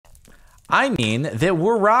I mean that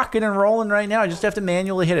we're rocking and rolling right now. I just have to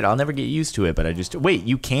manually hit it. I'll never get used to it, but I just... Wait,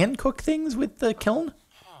 you can cook things with the kiln?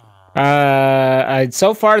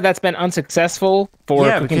 So far that's been unsuccessful for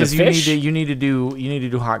cooking the fish. You need to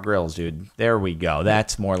do hot grills, dude. There we go.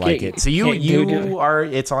 That's more like it. So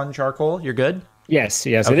it's on charcoal. You're good? Yes,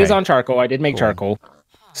 okay. It is on charcoal. I did make charcoal.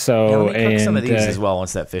 So let me cook some of these as well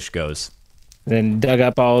once that fish goes. Then dug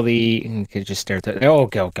up all the. You could just stare at the. Oh,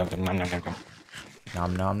 go.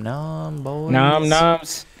 Nom nom nom, boys. Nom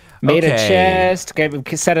noms. Made a chest.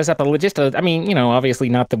 Set us up I mean, you know, obviously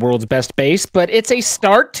not the world's best base, but it's a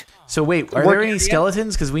start. So wait, are there any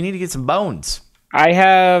skeletons? Because we need to get some bones. I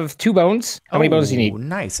have 2 bones. How many bones do you need?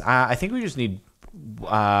 Nice. I think we just need...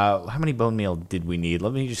 how many bone meal did we need?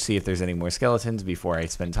 Let me just see if there's any more skeletons before I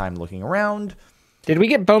spend time looking around. Did we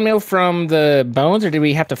get bone meal from the bones, or did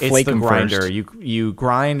we have to flake them first? It's the grinder. You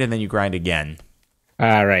grind, and then you grind again.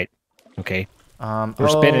 Right. Okay. We're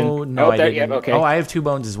spinning. No, I didn't. Yeah, okay. Oh, I have 2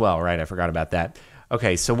 bones as well. Right, I forgot about that.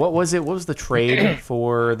 Okay, so what was it? What was the trade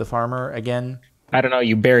for the farmer again? I don't know.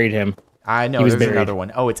 You buried him. I know. There's another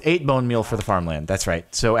one. Oh, it's 8 bone meal for the farmland. That's right.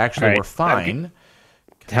 So actually, we're fine.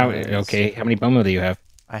 Okay. How many bone meal do you have?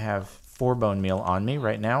 I have 4 bone meal on me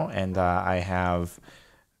right now, and I have...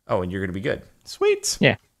 Oh, and you're gonna be good. Sweet.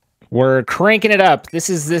 Yeah. We're cranking it up. This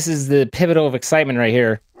is the pivotal of excitement right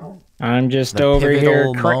here. I'm just over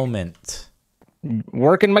here. Moment.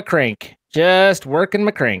 Working my crank. Just working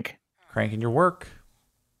my crank. Cranking your work.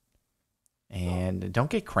 And don't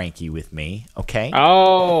get cranky with me, okay?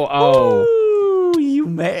 Oh. Ooh, you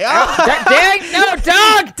may. Dang, no,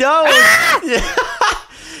 dog! Don't. Ah!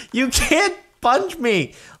 You can't punch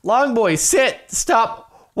me. Long boy, sit.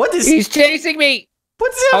 Stop. What is... He's chasing me.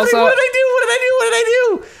 What's happening? What did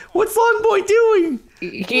I do? What's Long Boy doing?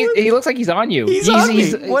 He looks like he's on you. He's on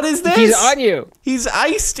me. What is this? He's on you. He's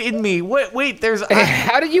iced in me. Wait, there's...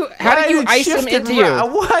 How did you ice him into you?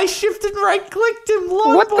 I shifted and right-clicked him.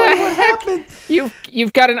 Long Boy, what happened?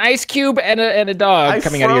 You've got an ice cube and a dog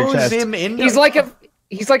coming out of your chest. Him into...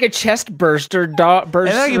 He's like a chest burster dog. And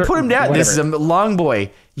then I can put him down. Whatever. This is a Long Boy.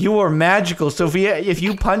 You are magical. So if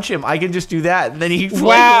you punch him, I can just do that. And then he...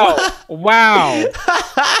 Wow.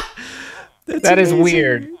 That is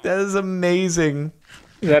weird. That is amazing.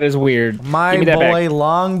 That is weird. My boy,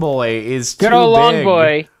 Long Boy, is good old Long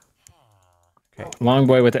Boy. Okay. Long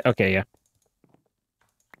Boy with it. Okay, yeah.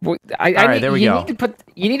 All right, there we go.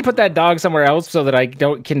 You need to put that dog somewhere else so that I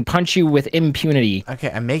can punch you with impunity.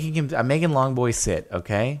 Okay, I'm making Long Boy sit.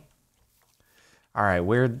 Okay. All right,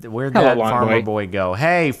 where'd that farmer boy go?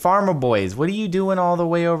 Hey, farmer boys, what are you doing all the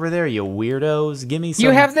way over there, you weirdos? Give me some...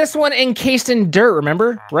 You have this one encased in dirt,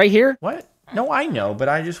 remember? Right here? What? No, I know, but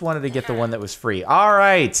I just wanted to get the one that was free. All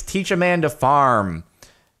right, teach a man to farm.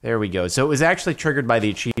 There we go. So it was actually triggered by the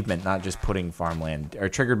achievement, not just putting farmland, or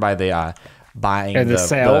triggered by the buying the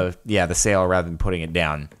sale. The sale rather than putting it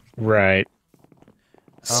down. Right.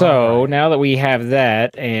 So now that we have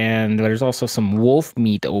that, and there's also some wolf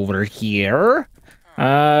meat over here.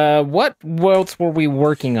 What else were we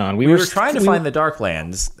working on? We were trying to find the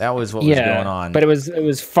Darklands. That was what was going on. But it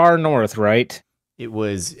was far north, right? It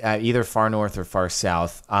was either far north or far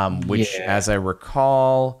south, which, as I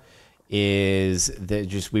recall, is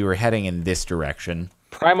that we were heading in this direction.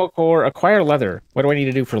 Primal core, acquire leather. What do I need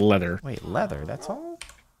to do for leather? Wait, leather? That's all?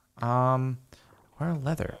 Acquire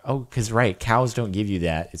leather. Oh, because cows don't give you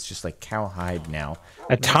that. It's just like cow hide now.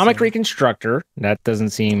 Atomic reconstructor. That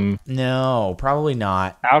doesn't seem... No, probably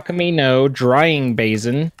not. Alchemy, no. Drying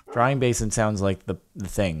basin. Drying basin sounds like the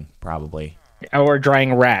thing, probably. Or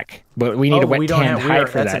drying rack. But we need a wet tanned hide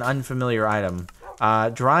for that. That's an unfamiliar item.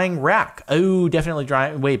 Drying rack. Oh, definitely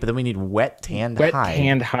drying. Wait, but then we need wet tanned hide. Wet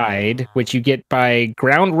tanned hide, which you get by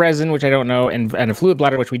ground resin, which I don't know, and a fluid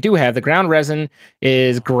bladder, which we do have. The ground resin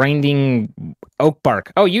is grinding oak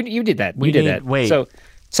bark. Oh, you did that. You did that. Wait.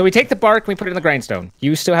 So we take the bark and we put it in the grindstone.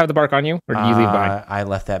 You still have the bark on you, or did you leave behind? I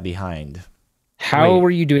left that behind. How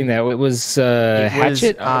were you doing that? It was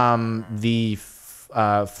hatchet. The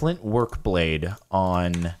flint work blade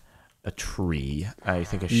on a tree. I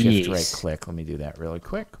think a shift right click. Let me do that really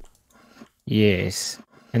quick. Yes.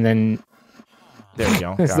 And then there you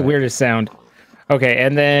go. That's the weirdest sound. Okay,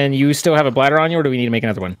 and then you still have a bladder on you, or do we need to make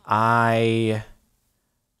another one? I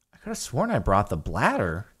could have sworn I brought the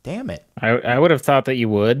bladder. Damn it. I would have thought that you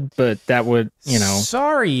would, but that would,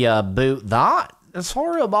 Sorry about that.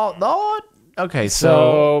 Sorry about that. Okay,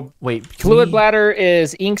 so wait. Fluid bladder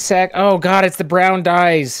is ink sac. Oh god, it's the brown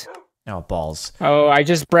dyes. Oh, balls. Oh, I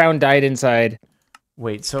just brown dyed inside.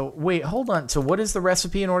 Wait, hold on. So what is the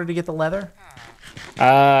recipe in order to get the leather?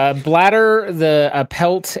 Bladder, a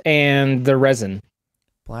pelt, and the resin.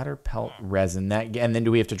 Bladder, pelt, resin. That, and then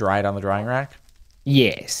do we have to dry it on the drying rack?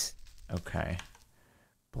 Yes. Okay.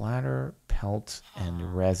 Bladder, pelt,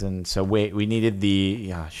 and resin. So wait, we needed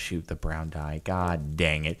the the brown dye. God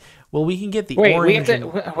dang it. Well, we can get the orange. We have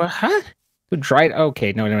to. Huh? We dried.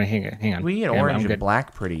 Okay, no, hang on. We can get orange and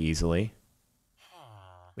black pretty easily.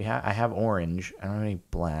 I have orange. I don't have any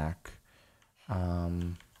black.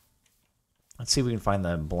 Let's see if we can find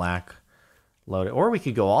the black loaded, or we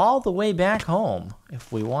could go all the way back home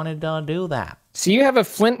if we wanted to do that. So you have a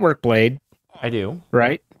flint work blade. I do.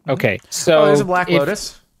 Right. Okay. So there's a black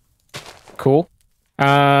lotus. Cool.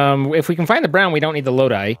 If we can find the brown, we don't need the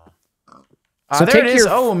Lodi. So there it is.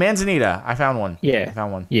 Oh, Manzanita. I found one. Yeah. I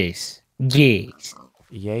found one. Yes.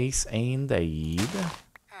 Yes, indeed.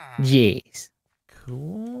 Yes.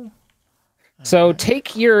 Cool. So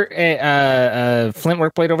take your flint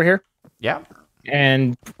work blade over here. Yeah.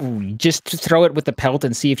 And just throw it with the pelt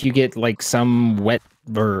and see if you get like some wet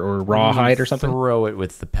or raw hide or something. Throw it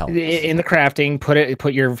with the pelt. In the crafting,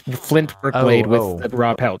 put your flint work blade with the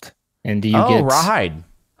raw pelt. And do you get raw hide?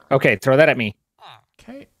 Okay, throw that at me.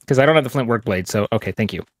 Okay. Because I don't have the flint work blade, so okay,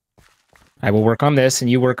 thank you. I will work on this, and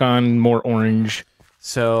you work on more orange.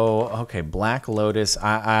 So okay, black lotus.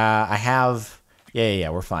 I have. Yeah.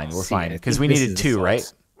 We're fine. We're fine because we needed 2,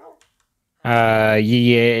 right?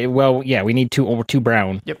 Yeah. Well, yeah, we need 2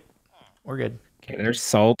 brown. Yep. We're good. Okay, there's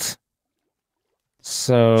salt.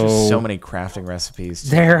 So just so many crafting recipes.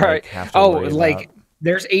 There are.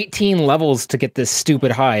 There's 18 levels to get this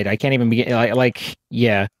stupid hide. I can't even begin.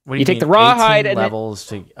 Yeah. You take the raw hide and levels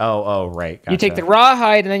to. Oh, right. Gotcha. You take the raw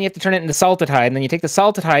hide and then you have to turn it into salted hide, and then you take the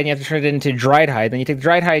salted hide and you have to turn it into dried hide. Then you take the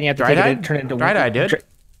dried hide and you have to turn it into dried hide, dude.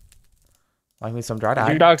 Like me some dried hide. Is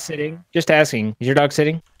your dog sitting? Just asking. Is your dog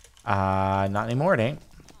sitting? Not anymore, it ain't.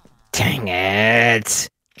 Dang it.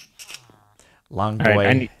 Long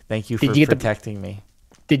boy, thank you for protecting me.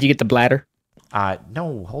 Did you get the bladder?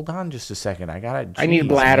 No, hold on just a second. I need a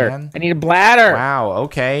bladder. Man. I need a bladder. Wow,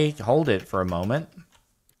 okay. Hold it for a moment.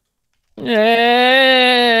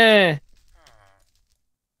 Wait,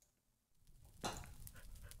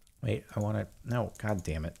 I want to... No, god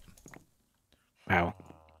damn it. Wow.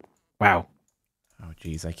 Oh,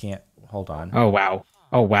 jeez, I can't... Hold on. Oh, wow.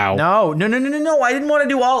 No. I didn't want to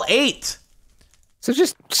do all 8. So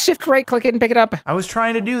just shift right click it and pick it up. I was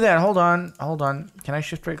trying to do that. Hold on. Can I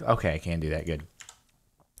shift right? Okay, I can do that.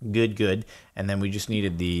 Good. And then we just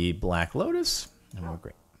needed the black lotus. And we're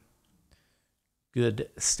great.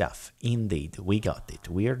 Good stuff. Indeed. We got it.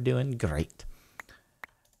 We are doing great.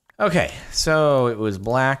 Okay, so it was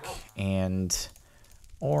black and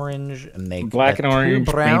orange. Make black and orange.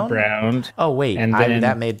 Brown. Oh, wait. And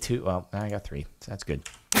that made 2. Well, now I got 3. So that's good.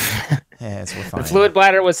 Yes, we're fine. The fluid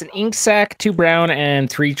bladder was an ink sac, 2 brown, and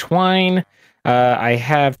 3 twine. I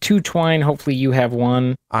have 2 twine. Hopefully you have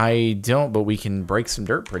 1. I don't, but we can break some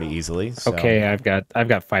dirt pretty easily. So. Okay, I've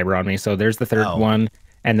got fiber on me, so there's the 3rd one.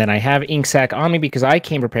 And then I have ink sac on me because I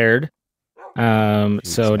came prepared.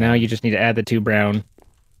 So now you just need to add the 2 brown.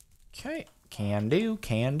 Okay, can do.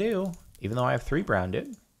 Even though I have 3 brown,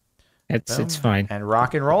 dude. It's fine. And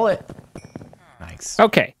rock and roll it. Nice.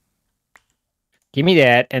 Okay. Give me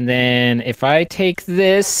that, and then if I take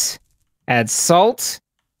this, add salt,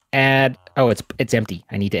 it's empty.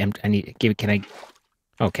 I need to give it. Can I?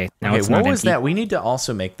 Okay, now it's not empty. What was that? We need to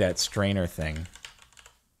also make that strainer thing.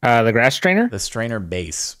 The grass strainer. The strainer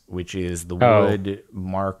base, which is the wood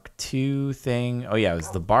Mark II thing. Oh yeah, it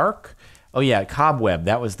was the bark. Oh yeah, cobweb.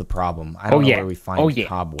 That was the problem. I don't know where we find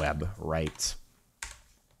cobweb. Right.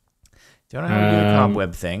 Don't know how to do the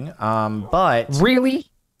cobweb thing. But really.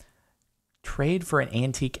 Trade for an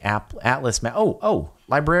antique atlas map. Oh,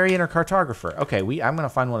 librarian or cartographer. Okay, I'm gonna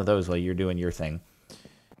find one of those while you're doing your thing,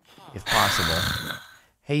 if possible.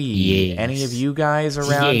 Hey, any of you guys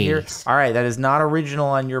around here? All right, that is not original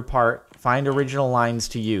on your part. Find original lines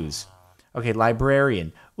to use. Okay,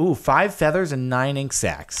 librarian. Ooh, 5 feathers and 9 ink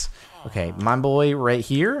sacs. Okay, my boy right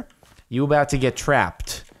here. You about to get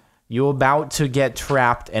trapped.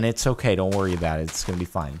 And it's okay. Don't worry about it. It's gonna be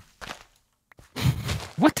fine.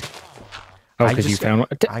 What? Oh, because you found one.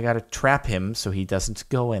 I gotta trap him so he doesn't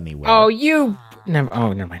go anywhere. Oh, never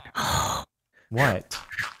mind. What?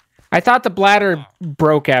 I thought the bladder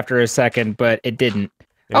broke after a second, but it didn't.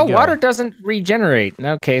 Water doesn't regenerate.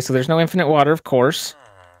 Okay, so there's no infinite water, of course.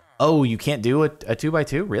 Oh, you can't do a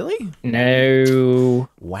 2x2? Really? No.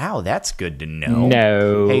 Wow, that's good to know.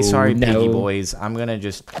 No. Hey, sorry, piggy boys. I'm gonna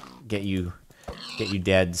just get you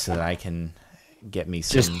dead so that I can get me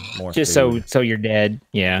some more just food. so you're dead.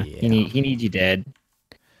 Yeah. He needs you dead.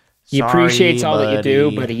 He appreciates all that you do,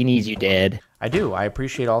 but he needs you dead. I do. I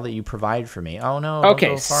appreciate all that you provide for me. Oh no.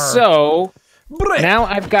 Okay, so Now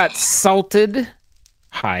I've got salted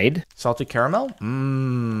hide. Salted caramel?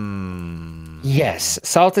 Yes,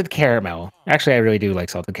 salted caramel. Actually, I really do like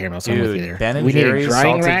salted caramel. So I'm with you there. Ben and we Jerry's need a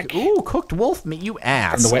drying salted... rack. Ooh, cooked wolf meat, you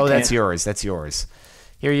ass. Oh, that's yours. That's yours.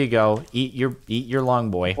 Here you go. Eat your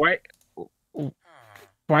long boy.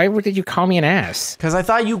 Why did you call me an ass? Because I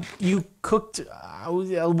thought you cooked...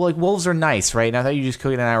 like, wolves are nice, right? And I thought you just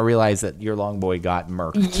cooked it, and I realized that your long boy got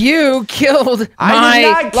murked. You killed I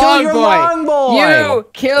did not kill your long boy. You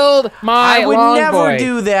killed my long boy. I would never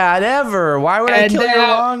do that, ever. Why would I kill your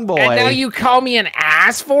long boy? And now you call me an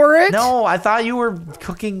ass for it? No, I thought you were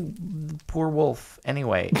cooking poor wolf.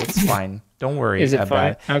 Anyway, it's fine. Don't worry Is it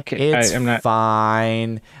about fine? it. Okay, I'm not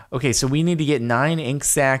fine. Okay, so we need to get 9 ink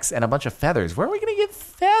sacs and a bunch of feathers. Where are we going to get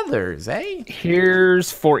feathers, eh?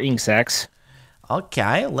 Here's 4 ink sacs.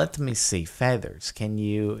 Okay, let me see. Feathers. Can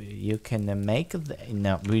you can make...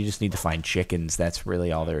 No, we just need to find chickens. That's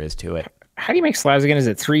really all there is to it. How do you make slabs again? Is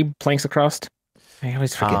it 3 planks across? I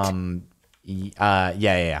always forget.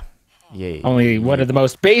 Yeah. Only one of the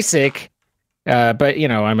most basic... but you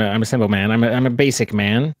know, I'm a simple man. I'm a basic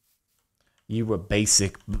man. You were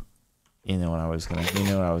basic. You know what I was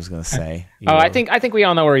gonna say. I think we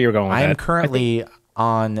all know where you're going with I am that. currently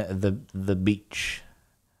on the beach.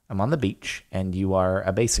 I'm on the beach, and you are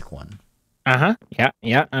a basic one.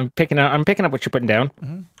 Yeah. I'm picking up what you're putting down.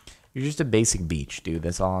 Mm-hmm. You're just a basic beach, dude.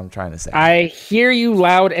 That's all I'm trying to say. I hear you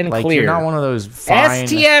loud and clear. You're not one of those fine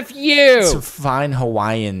STFU. Fine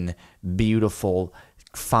Hawaiian, beautiful,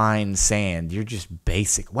 fine sand. You're just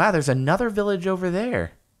basic. Wow, there's another village over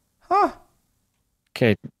there. Huh.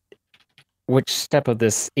 Okay. Which step of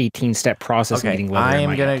this 18-step process of getting leather?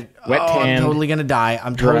 I'm totally gonna die.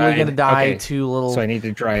 I'm totally gonna die to little so I need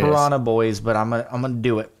to dry piranha boys, but I'm gonna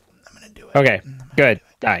do it. I'm gonna do it. Okay, good.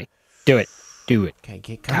 Die. Do it. Do it.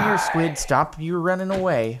 Okay, come here, squid. Stop you running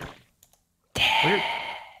away.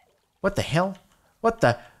 What the hell?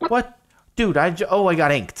 What? Dude, I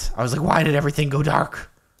got inked. I was like, why did everything go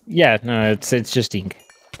dark? Yeah, no, it's just ink.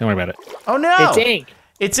 Don't worry about it. Oh no! It's ink.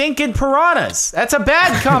 It's ink and piranhas. That's a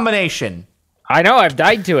bad combination. I know. I've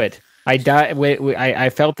died to it. I died. I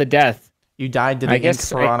felt the death. You died to the ink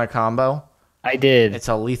piranha combo. I did. It's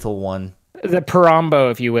a lethal one. The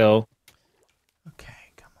pirambo, if you will. Okay,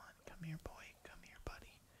 come on, come here, boy, come here,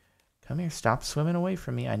 buddy, come here. Stop swimming away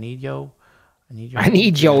from me. I need your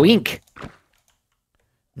ink.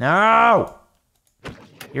 No,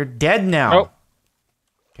 you're dead now. Oh.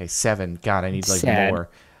 Okay, 7. God, I need like Sad. more.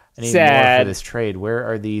 I need more for this trade. Where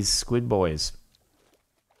are these squid boys?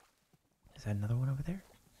 Is that another one over there?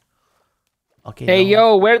 Okay. Hey,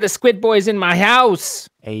 yo, where are the squid boys in my house?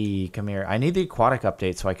 Hey, come here. I need the aquatic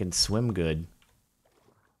update so I can swim good.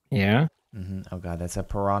 Yeah? Oh, God, that's a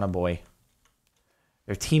piranha boy.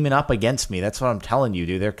 They're teaming up against me. That's what I'm telling you,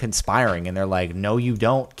 dude. They're conspiring, and they're like, no, you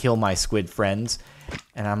don't kill my squid friends.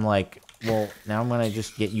 And I'm like, well, now I'm going to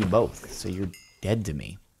just get you both, so you're dead to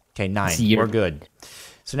me. Okay, 9. We're good.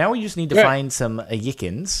 So now we just need to find some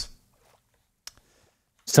yickens.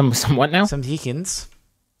 Some what now? Some yickens.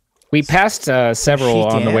 We passed several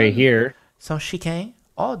on the way here. Some chicken.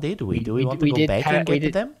 Oh, did we? Do we want to go back and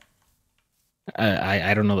get them?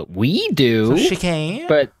 I don't know that we do. Some chicken.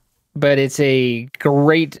 But it's a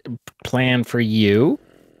great plan for you.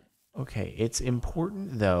 Okay, it's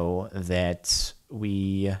important though that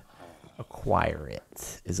we acquire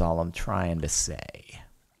it. Is all I'm trying to say.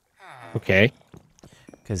 Okay.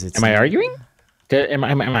 Because it's. Am I arguing? Am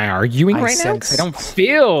I arguing right now? I don't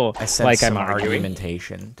feel like I'm arguing.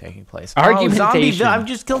 Argumentation taking place. Argumentation. I've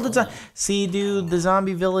just killed a zombie. See, dude, the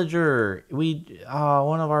zombie villager.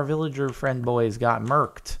 One of our villager friend boys got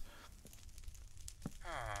murked.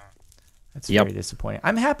 That's very disappointing.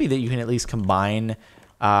 I'm happy that you can at least combine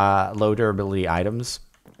low durability items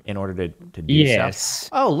in order to do stuff.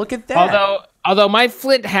 Oh, look at that. Although my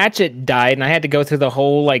flint hatchet died, and I had to go through the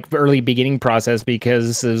whole early beginning process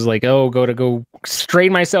because it was like, go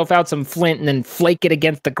strain myself out some flint and then flake it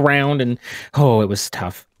against the ground, and it was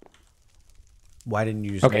tough. Why didn't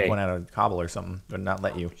you just make one out of cobble or something, or not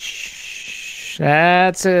let you?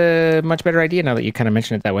 That's a much better idea now that you kind of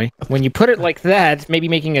mention it that way. When you put it like that, maybe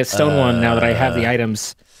making a stone one now that I have the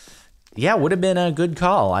items. Yeah, would have been a good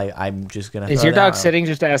call. I'm just gonna. Is your dog sitting?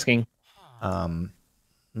 Just asking.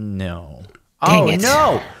 No. Dang it.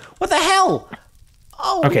 No! What the hell?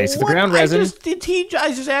 Oh, okay, so the ground resin. I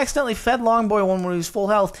just accidentally fed Longboy one when he was full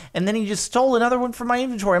health, and then he just stole another one from my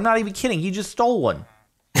inventory. I'm not even kidding. He just stole one.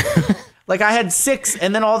 Like I had 6,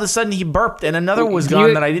 and then all of a sudden he burped, and another was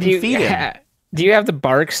gone that I didn't feed him. Do you have the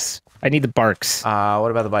barks? I need the barks.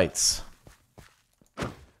 What about the bites?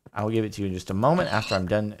 I will give it to you in just a moment after I'm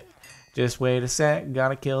done Just wait a sec.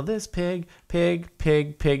 Gotta kill this pig, pig,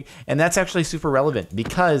 pig, pig. And that's actually super relevant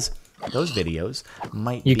because those videos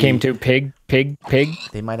might You came to pig, pig, pig?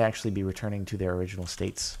 They might actually be returning to their original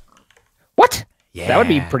states. What? Yeah. That would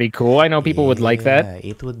be pretty cool. I know people would like that.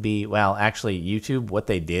 It would be, well, actually, YouTube, what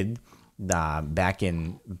they did back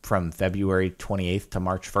in from February 28th to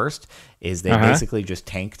March 1st is they basically just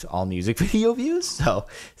tanked all music video views. So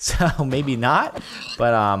maybe not,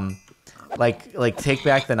 but like Take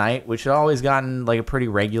Back the Night, which had always gotten like a pretty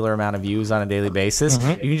regular amount of views on a daily basis.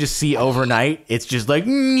 You can just see overnight, it's just like,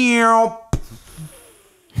 nope.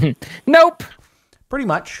 Pretty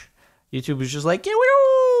much. YouTube was just like, yeah,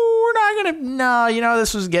 we're not gonna, no, you know,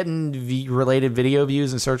 this was getting related video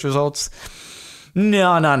views and search results.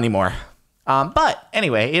 No, not anymore. But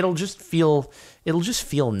anyway, it'll just feel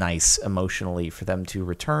nice emotionally for them to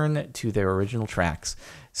return to their original tracks.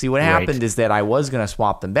 See, what happened is that I was gonna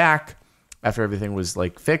swap them back after everything was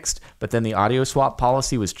like fixed, but then the audio swap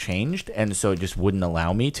policy was changed, and so it just wouldn't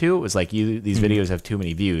allow me to. It was like, these videos have too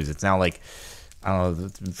many views. It's now like, I don't know,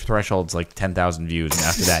 the threshold's like 10,000 views, and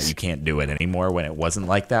after that, you can't do it anymore. When it wasn't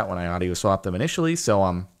like that when I audio swapped them initially.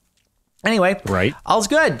 So anyway, all's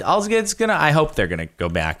good. All's good. It's gonna. I hope they're gonna go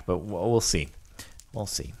back, but we'll see. We'll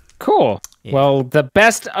see. Cool. Yeah. Well, the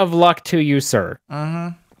best of luck to you, sir.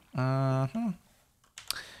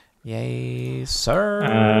 Yay,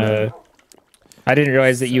 sir. I didn't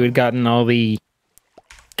realize that you had gotten all the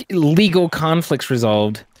legal conflicts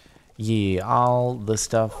resolved. Yeah, all the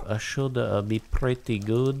stuff should be pretty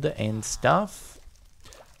good and stuff.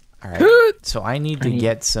 All right, so I need to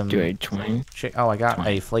get some... Oh, I got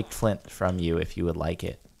a flaked flint from you if you would like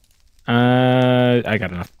it. I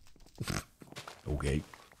got enough. Okay.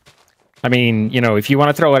 I mean, you know, if you want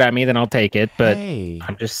to throw it at me, then I'll take it, but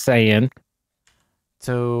I'm just saying.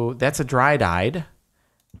 So that's a dry-dyed.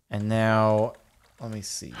 And now, let me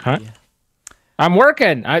see. I'm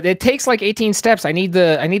working. It takes like 18 steps. I need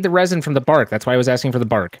the resin from the bark. That's why I was asking for the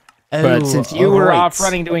bark. But since you were off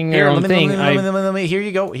running doing your own thing, here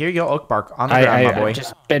you go, oak bark on the ground, my boy. I've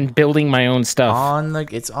just been building my own stuff.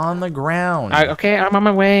 It's on the ground. Okay, I'm on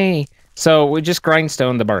my way. So we just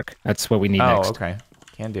grindstone the bark. That's what we need next. Oh, okay,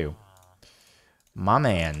 can do. My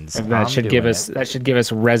man's. That should give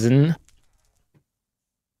us resin.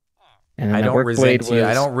 And I don't resent you.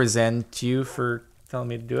 I don't resent you for telling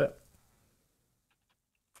me to do it.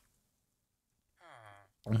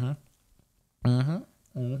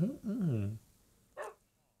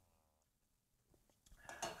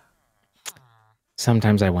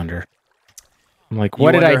 Sometimes I wonder. I'm like,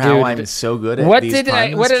 what did I do? How I'm so good at these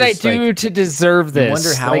puns? What did I do to deserve this? You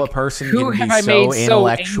wonder how a person can be so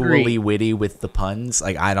intellectually witty with the puns.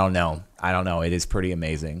 Like, I don't know. It is pretty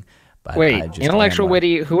amazing. But wait, intellectual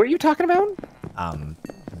witty. Who are you talking about?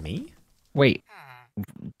 Me? Wait.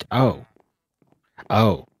 Oh,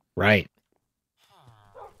 right.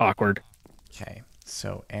 Awkward. Okay.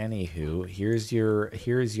 So, anywho, here's your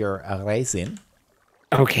resin.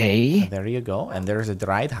 Okay. There you go. And there's a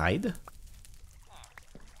dried hide.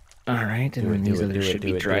 All right, and then these others should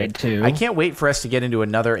be dried too. I can't wait for us to get into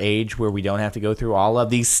another age where we don't have to go through all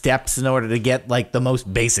of these steps in order to get like the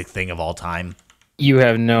most basic thing of all time. You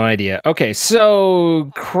have no idea. Okay,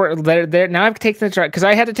 so now I've taken the dry, because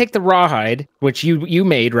I had to take the rawhide, which you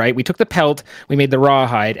made, right? We took the pelt, we made the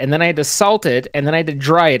rawhide, and then I had to salt it, and then I had to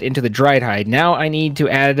dry it into the dried hide. Now I need to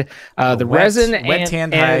add the resin wet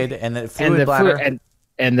tanned hide and the fluid bladder.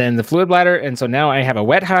 And then the fluid bladder, and so now I have a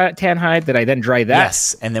wet tan hide that I then dry that.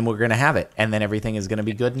 Yes, and then we're going to have it, and then everything is going to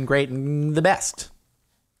be good and great and the best.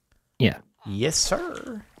 Yeah. Yes,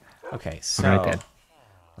 sir. Okay, so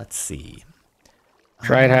let's see.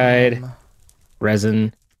 Dried hide,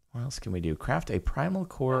 resin. What else can we do? Craft a primal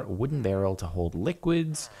core wooden barrel to hold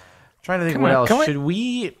liquids. I'm trying to think what else. Maybe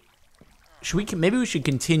we should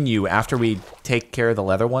continue after we take care of the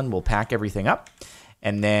leather one. We'll pack everything up.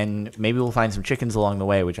 And then maybe we'll find some chickens along the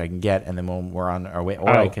way, which I can get, and then when we're on our way, or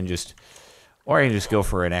I can just go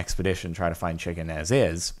for an expedition, try to find chicken as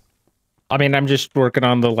is. I mean, I'm just working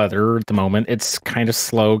on the leather at the moment. It's kind of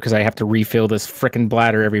slow because I have to refill this frickin'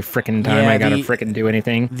 bladder every frickin' time I gotta frickin' do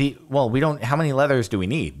anything. We don't. How many leathers do we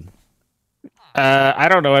need? I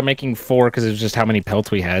don't know. I'm making 4 because it's just how many pelts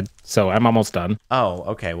we had, so I'm almost done. Oh,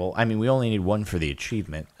 okay. Well, I mean, we only need 1 for the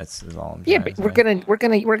achievement. That's all. But we're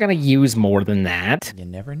gonna use more than that. You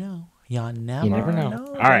never know. You never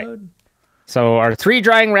know. All right. So our 3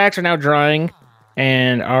 drying racks are now drying,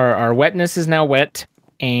 and our wetness is now wet,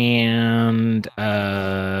 and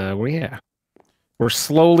we're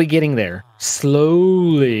slowly getting there.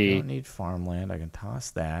 Slowly. I don't need farmland. I can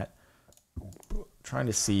toss that. Trying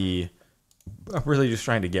to see I'm really just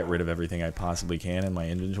trying to get rid of everything I possibly can in my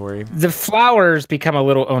inventory. The flowers become a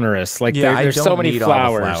little onerous. Like there's so many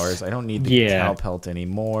flowers. I don't need the cow pelt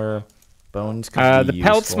anymore. Bones could be the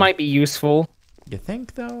pelts might be useful. You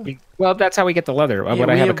think though? Well, that's how we get the leather. Yeah,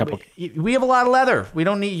 I have a couple. We have a lot of leather. We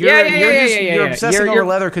don't need. You're obsessing over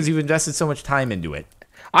leather because you've invested so much time into it.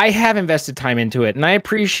 I have invested time into it, and I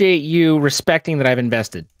appreciate you respecting that I've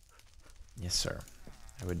invested. Yes, sir.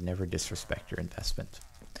 I would never disrespect your investment.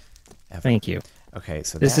 Ever. Thank you. Okay,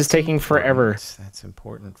 so this is taking forever. That's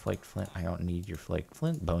important. Flaked flint. I don't need your flaked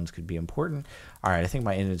flint. Bones could be important. All right, I think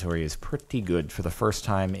my inventory is pretty good for the first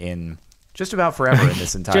time in just about forever in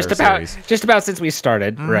this entire series. Just about since we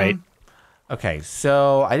started, right? Okay,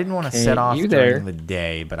 so I didn't want to set off during the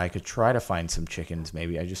day, but I could try to find some chickens.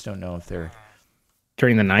 Maybe I just don't know if they're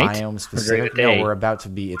during the night. Biome specific. No, it's about to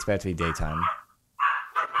be daytime.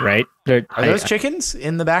 Right? Are those chickens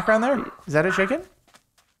in the background there? Is that a chicken?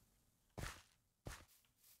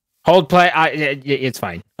 Hold play. It's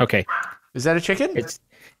fine. Okay. Is that a chicken?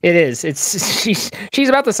 It is. She's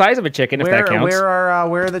about the size of a chicken, if that counts. Where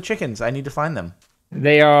are the chickens? I need to find them.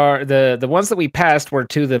 They are the ones that we passed were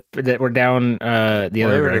that were down the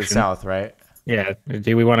other direction. South, right? Yeah.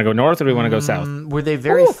 Do we want to go north or do we want to go south? Were they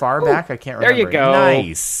very far back? I can't remember. There you go.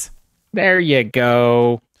 Nice. There you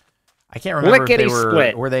go. I can't remember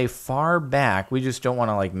if were they far back. We just don't want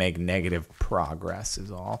to like make negative progress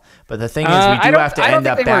is all. But the thing is, we do have to end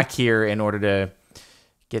up back here in order to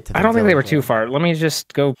get to the I don't think they were too far. Let me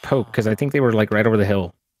just go poke because I think they were like right over the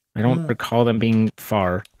hill. I don't recall them being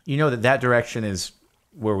far. You know that direction is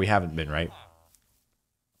where we haven't been, right?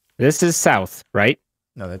 This is south, right?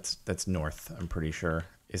 No, that's north, I'm pretty sure.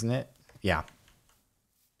 Isn't it? Yeah.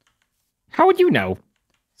 How would you know?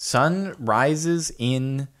 Sun rises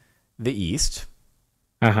in the east.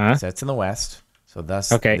 Sets in the west. So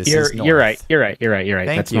thus, okay. You're right. Thank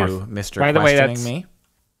that's you, north. Mr. By the way, that's me.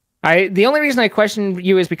 The only reason I questioned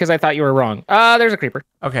you is because I thought you were wrong. There's a creeper.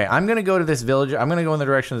 Okay, I'm gonna go to this village. I'm gonna go in the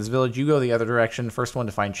direction of this village. You go the other direction. First one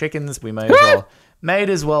to find chickens. We might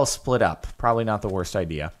as well split up. Probably not the worst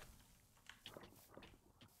idea.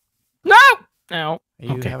 No. Are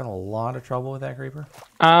you having a lot of trouble with that creeper?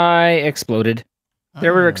 I exploded.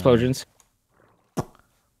 There were explosions.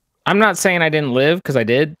 I'm not saying I didn't live, because I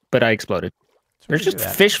did, but I exploded. There's just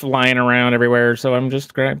fish flying around everywhere, so I'm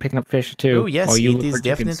just picking up fish too. Oh, yes, it is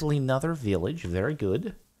definitely another village. Very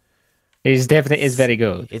good. It is very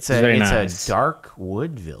good. It's a dark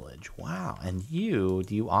wood village. Wow. And do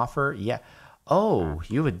you offer, oh,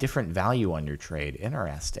 you have a different value on your trade.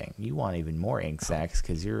 Interesting. You want even more ink sacks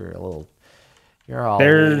because you're a little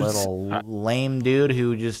lame dude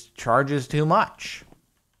who just charges too much.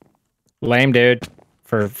 Lame dude.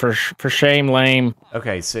 For shame, lame.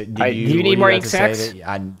 Okay, so do you need more ink sacks?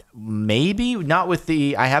 Maybe not with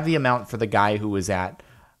the. I have the amount for the guy who was at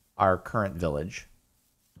our current village.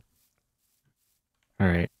 All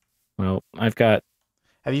right. Well, I've got.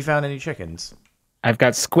 Have you found any chickens? I've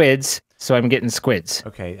got squids, so I'm getting squids.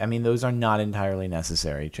 Okay, I mean those are not entirely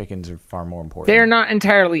necessary. Chickens are far more important. They're not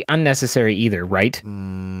entirely unnecessary either, right?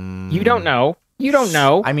 You don't know. You don't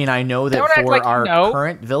know. I mean, I know that for our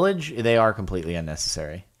current village, they are completely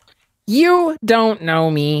unnecessary. You don't know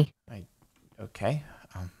me. Okay.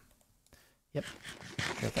 Yep.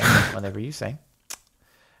 Sure thing. Whatever you say.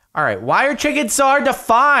 All right. Why are chickens so hard to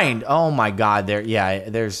find? Oh my God.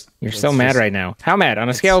 You're so mad right now. How mad? On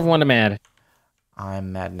a scale of 1 to mad.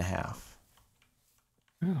 I'm mad and a half.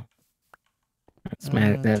 Oh. That's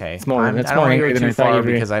mad. Okay. That's more. That's I more don't angry want to than go too I thought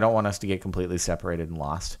far because I don't want us to get completely separated and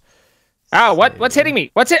lost. Oh, what's hitting me?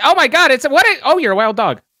 What's it? Oh my God! Oh, you're a wild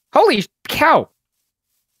dog. Holy cow!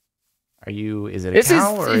 Is it a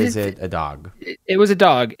cow or is it a dog? It was a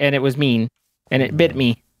dog, and it was mean, and it bit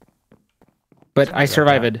me. But I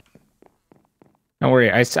survived. Don't worry,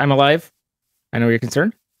 I'm alive. I know you're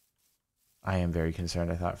concerned. I am very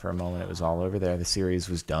concerned. I thought for a moment it was all over there. The series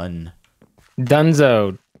was done.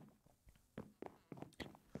 Dunzo.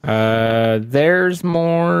 There's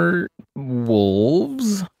more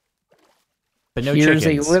wolves. But no chickens.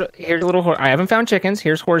 Here's a little. I haven't found chickens.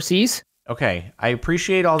 Here's horsies. Okay, I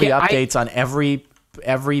appreciate all the updates on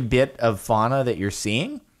every bit of fauna that you're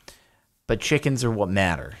seeing, but chickens are what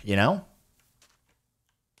matter, you know?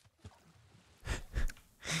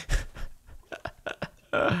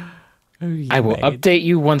 I will update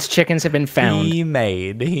you once chickens have been found. He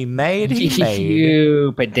made.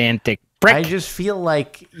 You pedantic prick. I just feel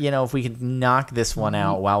like, if we could knock this one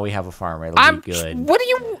out while we have a farm, it'll be good. What do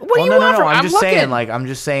you want from? I'm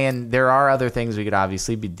just saying there are other things we could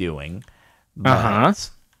obviously be doing.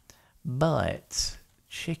 But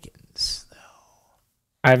chickens, though.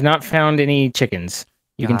 I've not found any chickens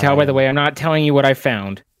You can tell by the way I'm not telling you what I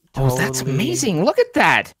found. Totally. Oh, that's amazing. Look at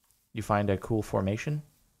that. You find a cool formation?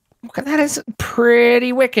 Look at that. Is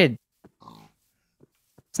pretty wicked.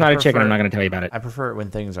 It's not a chicken. I'm not going to tell you about it. I prefer it when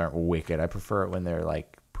things aren't wicked. I prefer it when they're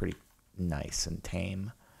like pretty nice and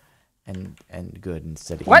tame and good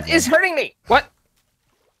instead of What evil. is hurting me? What?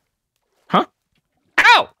 Huh?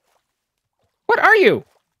 Ow! What are you?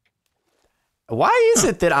 Why is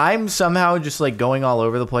it that I'm somehow just like going all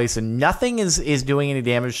over the place and nothing is doing any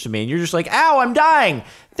damage to me? And you're just like, ow, I'm dying.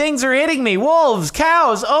 Things are hitting me. Wolves,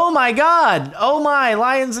 cows. Oh my God. Oh my,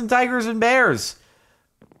 lions and tigers and bears.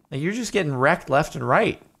 You're just getting wrecked left and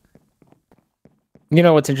right. You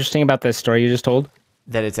know what's interesting about this story you just told?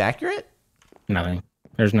 That it's accurate? Nothing.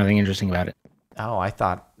 There's nothing interesting about it. Oh, I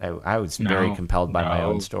thought I was very compelled by my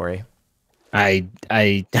own story.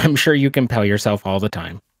 I'm sure you compel yourself all the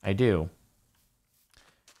time. I do.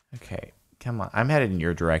 Okay, come on. I'm headed in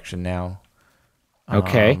your direction now.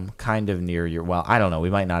 Okay. Kind of near your... Well, I don't know. We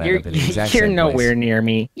might not end up in the exact You're same nowhere place. near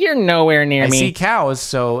me. You're nowhere near me. I see cows,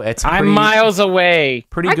 so it's I'm miles away.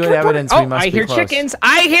 Pretty good evidence we must be close. I hear chickens.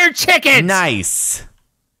 I hear chickens! Nice.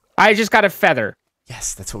 I just got a feather.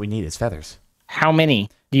 Yes, that's what we need is feathers. How many?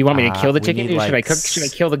 Do you want me to kill the chicken? Need, should I cook? Should I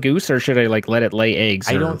kill the goose, or should I like let it lay eggs?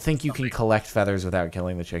 I don't think you can collect feathers without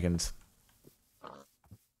killing the chickens.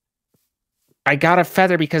 I got a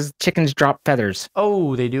feather because chickens drop feathers.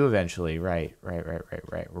 Oh, they do eventually. Right.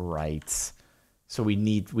 So we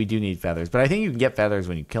do need feathers, but I think you can get feathers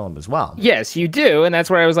when you kill them as well. Yes, you do, and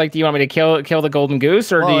that's where I was like, do you want me to kill the golden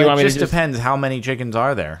goose, or do you want me to? It just depends. How many chickens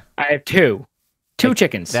are there? I have two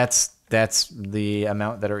chickens. That's the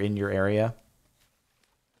amount that are in your area.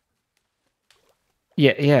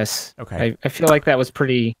 Yeah. Yes. Okay. I feel like that was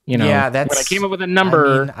pretty. Yeah, when I came up with a number.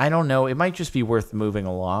 I mean, I don't know. It might just be worth moving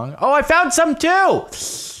along. Oh, I found some too.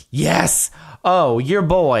 Yes. Oh, your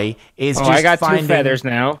boy is just I got finding... 2 feathers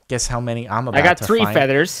now. Guess how many I'm about to find? I got 3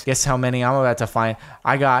 feathers. Guess how many I'm about to find?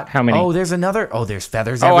 I got... How many? Oh, there's another... Oh, there's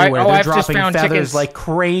feathers everywhere. They're dropping feathers chickens. like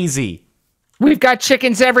crazy. We've got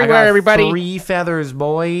chickens everywhere, everybody. 3 feathers,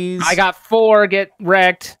 boys. I got 4. Get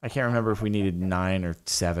wrecked. I can't remember if we needed 9 or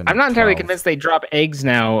 7. I'm not entirely convinced they drop eggs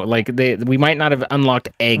now. Like we might not have unlocked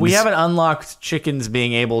eggs. We haven't unlocked chickens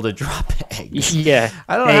being able to drop eggs. Yeah.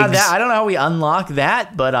 I don't know I don't know how we unlock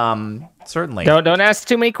that, but certainly. Don't ask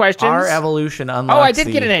too many questions. Our evolution unlocks. Oh, I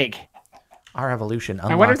did get an egg. Our evolution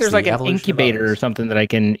unlocks. I wonder if there's like an incubator or something that I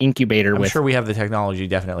can incubator with. I'm sure we have the technology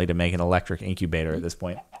definitely to make an electric incubator at this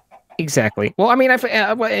point. Exactly. Well, I mean,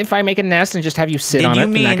 if I make a nest and just have you sit on it,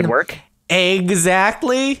 then that could work.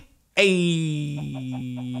 Exactly.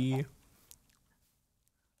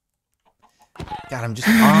 God, I'm just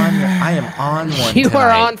on. I am on one. You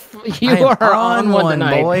tonight. You are on one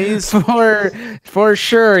tonight, boys. For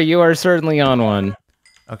sure, you are certainly on one.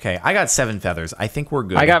 Okay, I got 7 feathers. I think we're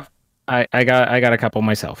good. I got a couple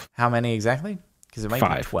myself. How many exactly? Because it might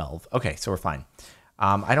 5. be 12. Okay, so we're fine.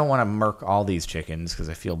 I don't want to murk all these chickens because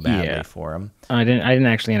I feel badly for them. I didn't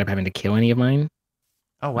actually end up having to kill any of mine.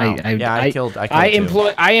 Oh wow! I killed.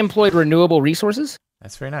 I employed renewable resources.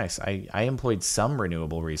 That's very nice. I employed some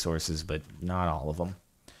renewable resources, but not all of them.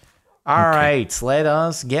 All right, let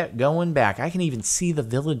us get going back. I can even see the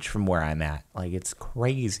village from where I'm at. Like, it's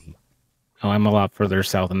crazy. Oh, I'm a lot further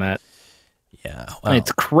south than that. Yeah, well,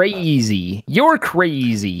 it's crazy. You're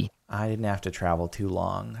crazy. I didn't have to travel too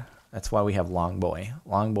long. That's why we have Long Boy.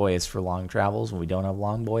 Long Boy is for long travels. When we don't have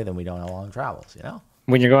Long Boy, then we don't have long travels, you know?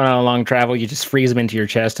 When you're going on a long travel, you just freeze them into your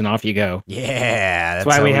chest and off you go. Yeah, that's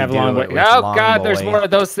why we have Long Boy. Oh, God, there's more of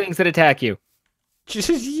those things that attack you.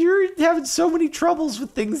 You're having so many troubles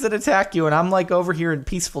with things that attack you, and I'm like over here in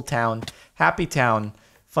Peaceful Town, Happy Town,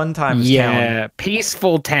 Fun Times Town. Yeah,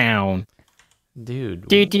 Peaceful Town. Dude.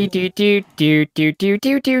 Do.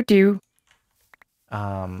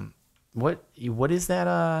 What is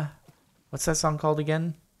that, what's that song called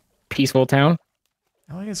again? Peaceful Town?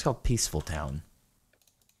 I think it's called Peaceful Town.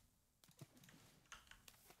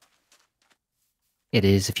 It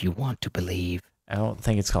is if you want to believe. I don't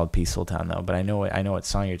think it's called Peaceful Town though, but I know what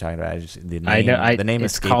song you're talking about. The name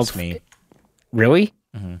escapes me. Really?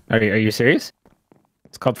 Mm-hmm. Are you serious?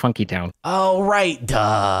 It's called Funky Town. Oh right,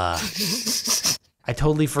 duh. I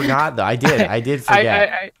totally forgot though. I did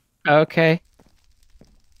forget. Okay.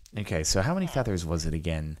 Okay, so how many feathers was it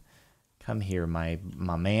again? Come here, my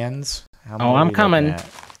mans. I'm coming.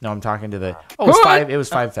 No, I'm talking to the. Oh, it was 5. It was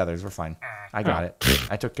 5 feathers. We're fine. I got it.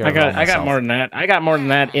 I took care of it myself. I got more than that. I got more than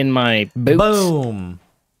that in my boots. Boom!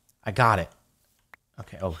 I got it.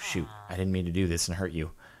 Okay. Oh shoot! I didn't mean to do this and hurt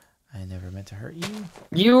you. I never meant to hurt you.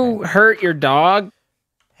 You hurt your dog.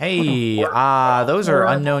 Hey, those are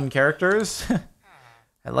unknown characters.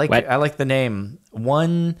 I like the name.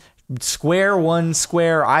 One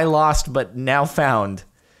square. I lost, but now found.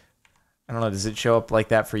 I don't know. Does it show up like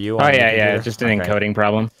that for you? Oh yeah. Just an encoding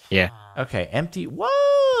problem. Yeah. Okay. Empty.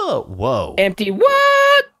 Whoa. Empty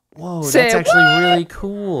what? Whoa. That's actually really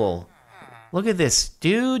cool. Look at this,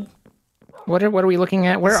 dude. What are we looking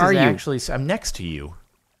at? Where are you? Actually, I'm next to you.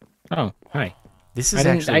 Oh, hi. This is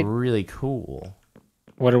actually really cool.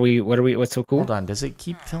 What's so cool? Hold on, does it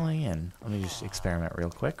keep filling in? Let me just experiment real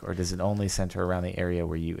quick, or does it only center around the area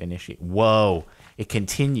where you initiate? Whoa, it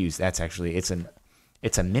continues. That's actually, it's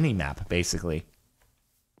a mini map, basically.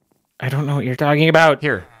 I don't know what you're talking about.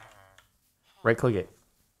 Here, right click it.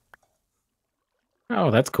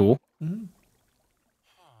 Oh, that's cool. Mm-hmm.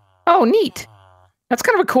 Oh, neat. That's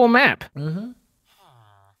kind of a cool map. Mm-hmm.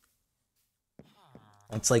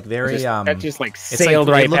 It's like very that just like sailed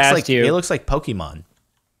right past you. It looks like Pokemon.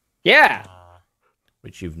 Yeah.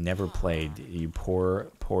 Which you've never played, you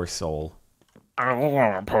poor soul.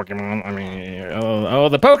 Oh, Pokemon. I mean,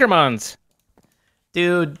 the Pokemons.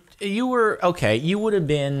 Dude, you were okay. You would have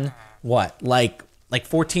been what, like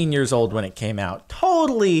 14 years old when it came out.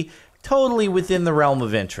 Totally within the realm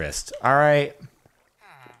of interest. All right.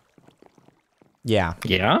 Yeah.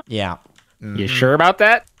 Yeah. Yeah. Mm-hmm. You sure about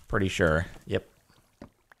that? Pretty sure. Yep.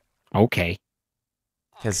 Okay.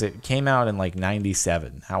 Because it came out in like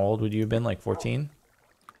 97. How old would you have been? Like 14?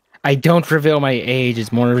 I don't reveal my age.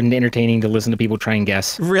 It's more entertaining to listen to people try and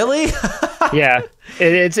guess. Really? Yeah.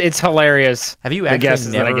 It's hilarious. Have you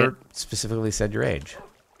actually never specifically said your age?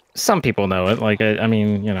 Some people know it. Like, I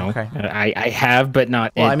mean, you know, okay. I have, but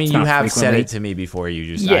not. Well, I mean, you have said it to me before. You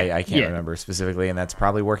just, I can't remember specifically, and that's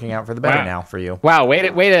probably working out for the better now for you. Wow, way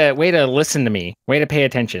to listen to me. Way to pay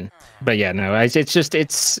attention. But yeah, no, I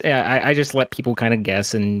just let people kind of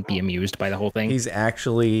guess and be amused by the whole thing. He's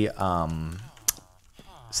actually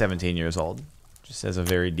 17 years old. Just has a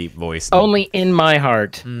very deep voice. Only in my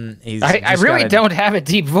heart. I really don't have a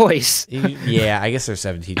deep voice. Yeah, I guess there's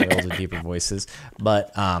 17-year-olds with deeper voices.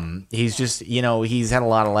 But he's just, he's had a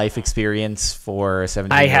lot of life experience for a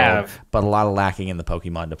 17-year-old. I have. But a lot of lacking in the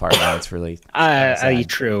Pokemon department. It's really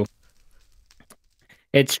true.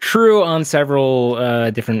 It's true on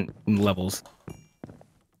several different levels.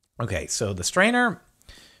 Okay, so the strainer,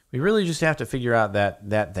 we really just have to figure out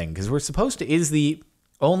that thing. Because we're supposed to,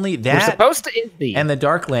 and the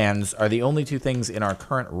Darklands are the only two things in our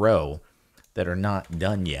current row that are not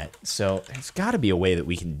done yet. So there's got to be a way that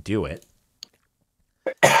we can do it.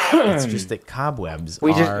 It's just that cobwebs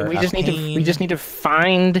we just need to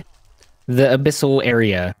find the abyssal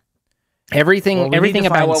area. Everything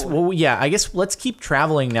about I guess let's keep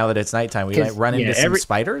traveling now that it's nighttime. We might run into some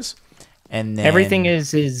spiders. And then everything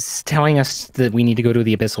is telling us that we need to go to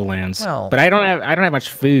the abyssal lands. Well, but I don't have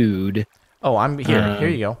much food. Oh, I'm here. Here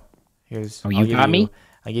you go. Here's. Oh, you got me.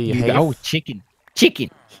 I give you. Oh, chicken.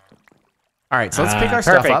 All right, so let's pick our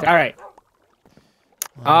stuff up. All right.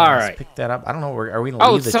 Let's pick that up. I don't know. Are we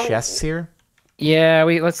gonna leave the chests here? Yeah,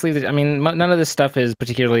 let's leave it. I mean, none of this stuff is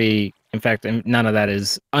particularly. In fact, none of that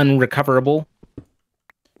is unrecoverable.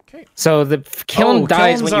 Okay. So the kiln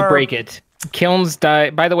dies when you break it. Kilns die.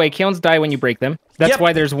 By the way, kilns die when you break them. That's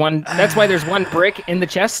why there's one. That's why there's one brick in the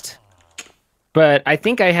chest. But I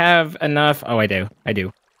think I have enough. Oh, I do.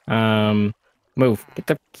 Move. Get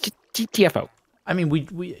the TFO. I mean,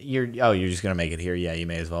 you're just gonna make it here. Yeah, you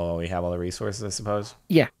may as well while we have all the resources, I suppose.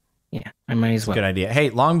 Yeah, I might as well. Good idea. Hey,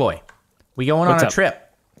 Long Boy, we going on a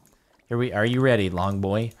trip. Are you ready, Long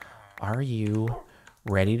Boy? Are you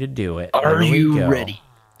ready to do it? Are you ready?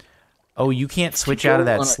 Oh, you can't switch out of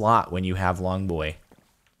that slot when you have Long Boy.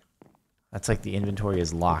 That's like the inventory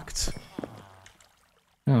is locked.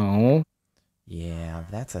 Oh. Yeah,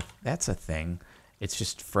 that's a thing. It's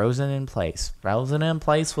just frozen in place. Frozen in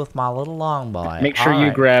place with my little Long Boy. Make sure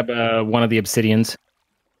you grab one of the obsidians.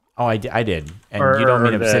 Oh, I did. And you don't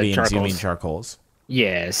mean obsidians, you mean charcoals.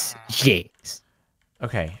 Yes.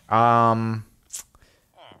 Okay.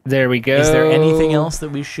 There we go. Is there anything else that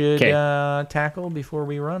we should tackle before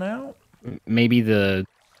we run out? Maybe the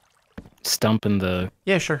stump and the...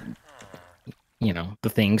 Yeah, sure. The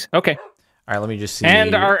things. Okay. All right, let me just see.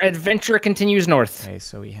 And our adventure continues north. Okay,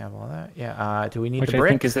 so we have all that. Yeah. Do we need the brick? I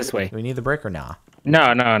think is this way. Do we need the brick or nah?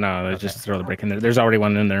 No. Okay. Just throw the brick in there. There's already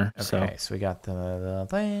one in there. Okay, so we got the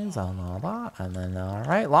things on all that, and then all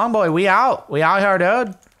right, Long Boy, we out. We out here,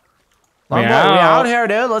 dude. Long Boy, we out here,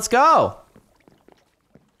 dude. Let's go.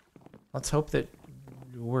 Let's hope that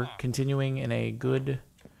we're continuing in a good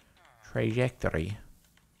trajectory.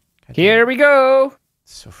 Here we go.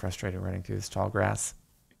 It's so frustrating running through this tall grass.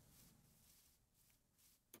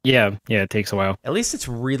 Yeah, it takes a while. At least it's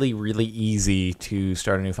really, really easy to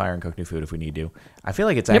start a new fire and cook new food if we need to. I feel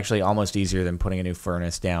like it's actually almost easier than putting a new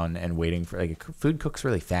furnace down and waiting for food cooks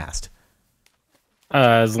really fast.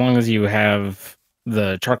 As long as you have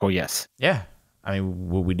the charcoal, yes. Yeah, I mean,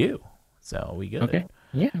 well, we do, so we good. Okay.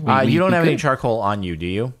 Yeah. You don't have any charcoal on you, do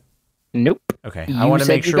you? Nope. Okay. I want to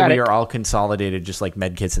make sure we are all consolidated, just like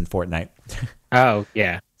medkits in Fortnite. Oh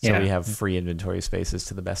yeah. So we have free inventory spaces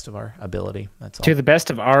to the best of our ability. That's all. To the best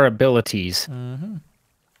of our abilities. Mm-hmm.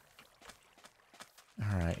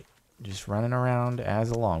 All right. Just running around as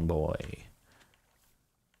a long boy.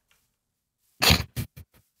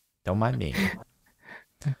 Don't mind me.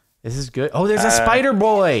 This is good. Oh, there's a spider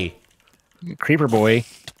boy. Creeper boy.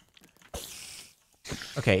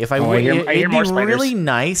 Okay, if it'd be really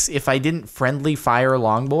nice if I didn't friendly fire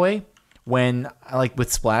Longboy when, like,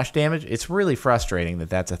 with splash damage. It's really frustrating that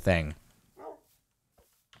that's a thing.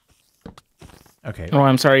 Okay. Oh,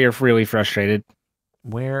 I'm sorry you're really frustrated.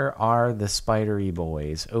 Where are the spidery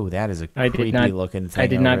boys? Oh, that is a creepy looking thing. I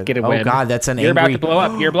did not get a web. Oh, God, that's an angry... You're about to blow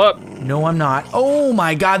up. You're blow up. No, I'm not. Oh,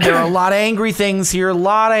 my God, there are a lot of angry things here. A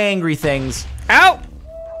lot of angry things. Ow!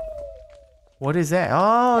 What is that?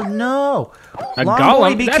 Oh, no. A Longboy,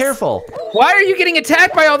 golem. be careful. Why are you getting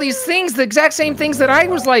attacked by all these things? The exact same things that I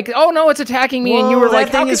was like, oh, no, it's attacking me. And you were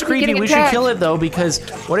like, that thing is creepy. We should kill it, though, because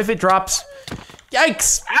what if it drops...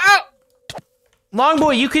 Yikes. Ow!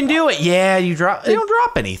 Longboy, you can do it. Yeah, you drop. They don't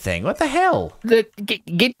drop anything. What the hell?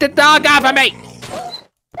 Get the dog off of me!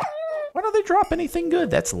 Why don't they drop anything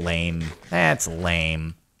good? That's lame. That's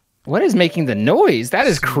lame. What is making the noise? That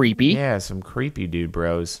is creepy. Yeah, some creepy dude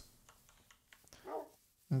bros.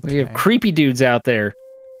 Okay. We have creepy dudes out there.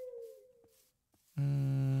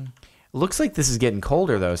 Looks like this is getting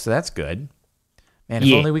colder, though, so that's good. Man,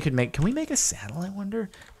 if only we could make... Can we make a saddle, I wonder?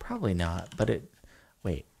 Probably not, but it...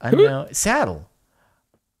 Wait, no, saddle.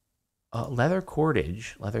 Leather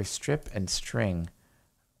cordage, leather strip, and string.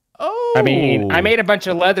 Oh! I mean, I made a bunch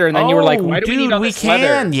of leather, and then you were like, why do we need all this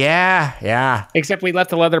leather? Yeah. Except we left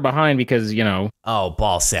the leather behind because, you know... Oh,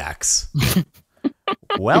 ball sacks.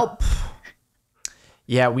 Welp.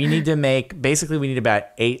 Yeah, we need to make... Basically, we need about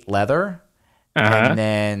 8 leather,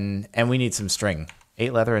 and we need some string.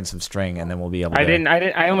 8 leather and some string, and then we'll be able to...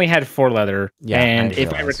 I only had 4 leather. Yeah, and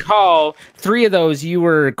if I recall, 3 of those you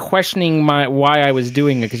were questioning why I was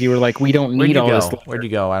doing it because you were like, we don't need all this leather. Where'd you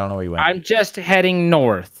go? I don't know where you went. I'm just heading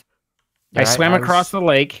north. Yeah, I swam across the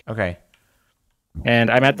lake. Okay. And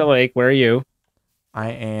I'm at the lake. Where are you? I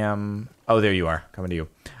am... Oh, there you are. Coming to you.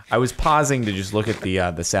 I was pausing to just look at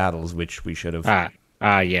the saddles, which we should have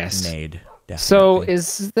yes. made. Definitely. So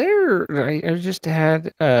is there... I just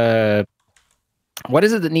had... What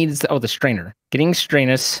is it that needs... Oh, the strainer. Getting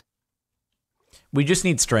strainus. We just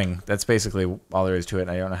need string. That's basically all there is to it.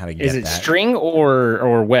 I don't know how to get that. Is it string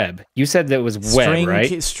or web? You said that it was web,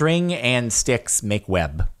 right? String and sticks make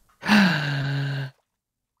web.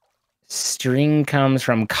 String comes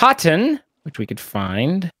from cotton, which we could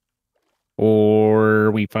find.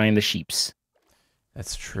 Or we find the sheeps.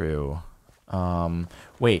 That's true.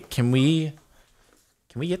 Wait, can we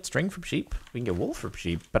get string from sheep? We can get wool from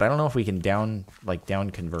sheep, but I don't know if we can down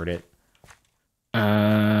convert it.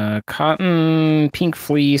 Cotton, pink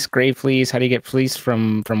fleece, gray fleece. How do you get fleece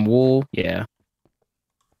from wool? Yeah.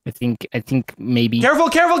 I think maybe. Careful!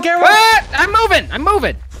 What? I'm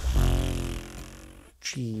moving.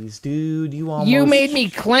 Jeez, dude, you made me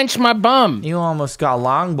clench my bum. You almost got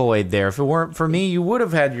longboyed there. If it weren't for me, you would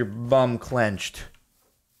have had your bum clenched.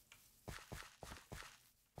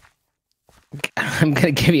 I'm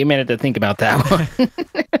gonna give you a minute to think about that one.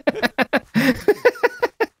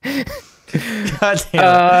 God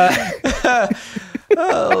damn it.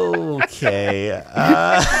 Okay.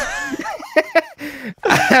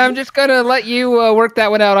 I'm just gonna let you work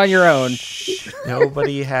that one out on your own.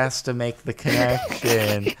 Nobody has to make the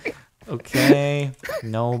connection. Okay?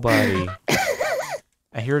 Nobody.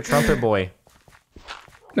 I hear a trumpet boy.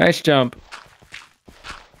 Nice jump.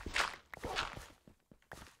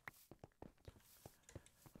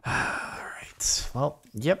 Alright. Well,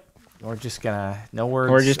 yep. We're just gonna... No words.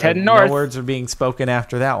 We're just heading north. No words are being spoken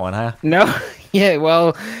after that one, huh? No. Yeah,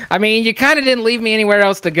 well, I mean, you kind of didn't leave me anywhere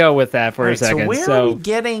else to go with that for a second. So where are we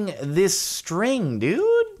getting this string, dude?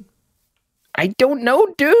 I don't know,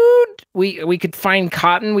 dude. We could find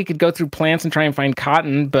cotton. We could go through plants and try and find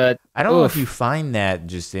cotton, but... I don't know if you find that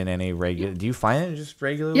just in any regular... Do you find it just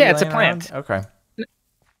regularly? Yeah, it's a plant. Around? Okay.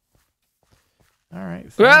 All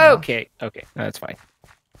right. Okay. Okay, no, that's fine.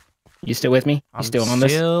 You still with me? You still on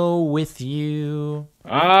this? I'm still with you.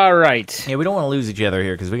 All right. Yeah, we don't want to lose each other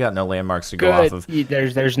here because we got no landmarks to go off of.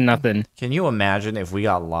 There's nothing. Can you imagine if we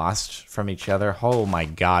got lost from each other? Oh my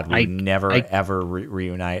God, we would never ever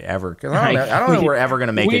reunite ever. Cause I don't know if we're ever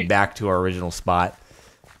gonna make it back to our original spot.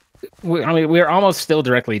 I mean, we're almost still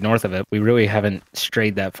directly north of it. We really haven't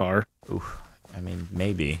strayed that far. Ooh, I mean,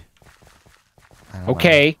 maybe.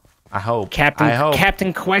 Okay. I hope.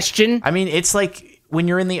 Captain question. I mean, it's like when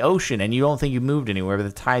you're in the ocean and you don't think you moved anywhere, but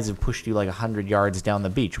the tides have pushed you like 100 yards down the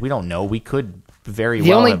beach. We don't know. We could very well.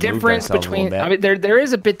 The only have difference between, I mean, there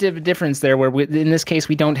is a bit of a difference there, where in this case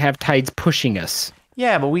we don't have tides pushing us.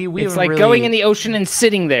 Yeah, but we it's like going in the ocean and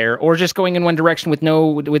sitting there, or just going in one direction with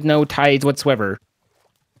no tides whatsoever.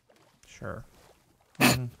 Sure.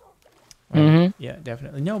 Mm-hmm. Yeah,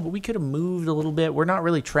 definitely. No, but we could have moved a little bit. We're not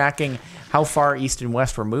really tracking how far east and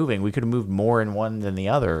west we're moving. We could have moved more in one than the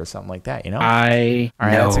other or something like that, you know? All right,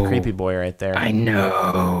 that's a creepy boy right there. I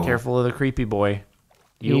know. Careful of the creepy boy.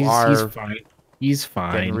 He's fine. He's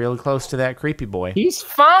fine. Getting real close to that creepy boy. He's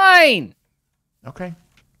fine. Okay.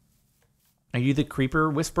 Are you the creeper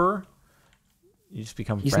whisperer? You just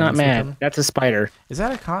become He's friends not with mad. him? That's a spider. Is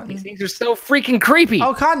that a cotton? These things are so freaking creepy.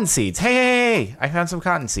 Oh, cotton seeds. Hey. I found some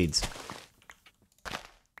cotton seeds.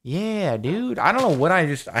 Yeah, dude. I don't know what I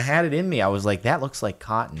had it in me. I was like, that looks like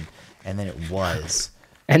cotton. And then it was.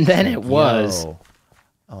 And then it was.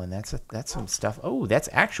 Oh, and that's some stuff. Oh, that's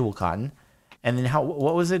actual cotton. And then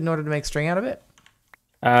what was it in order to make string out of it?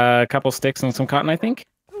 A couple sticks and some cotton, I think.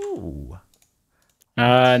 Ooh.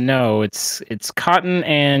 No, it's cotton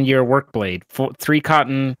and your work blade. 3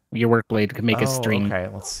 cotton, your work blade can make a string.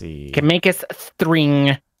 Okay, let's see. Can make us a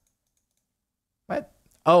string. What?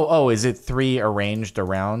 Oh, is it 3 arranged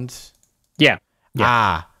around? Yeah.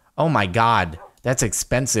 Ah. Oh my God. That's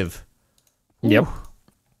expensive. Yep. Ooh.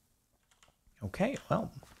 Okay,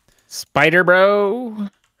 well. Spider bro.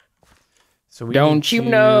 So we Don't you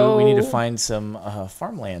know? We need to find some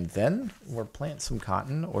farmland then, or plant some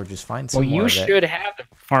cotton, or just find some. Well, you should have the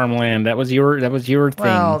farmland. That was your thing.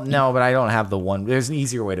 Well, no, but I don't have the one. There's an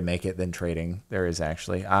easier way to make it than trading. There is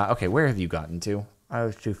actually. Okay, where have you gotten to? I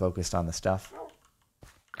was too focused on the stuff.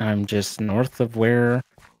 I'm just north of where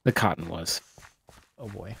the cotton was. Oh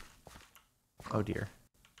boy. Oh dear.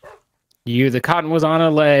 The cotton was on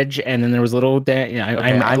a ledge, and then there was a little.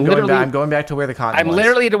 I'm going back to where the cotton was. I'm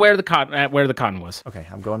literally to where the cotton was. Okay,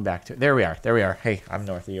 I'm going back to. There we are. Hey, I'm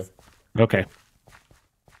north of you. Okay.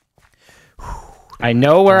 I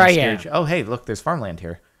know where I am. Oh, hey, look, there's farmland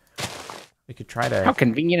here. We could try to. How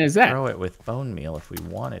convenient is that? Throw it with bone meal if we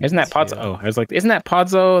wanted. Isn't that Pozzo? Oh, I was like, isn't that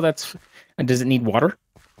Pozzo? Does it need water?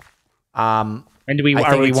 And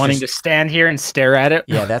are we wanting to stand here and stare at it?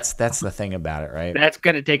 Yeah, that's the thing about it, right? That's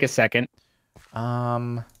gonna take a second.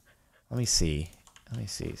 Let me see.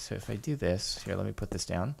 So if I do this here, let me put this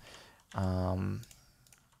down. That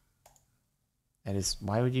is.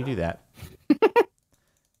 Why would you do that?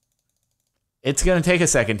 It's gonna take a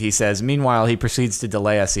second, he says. Meanwhile, he proceeds to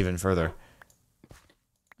delay us even further.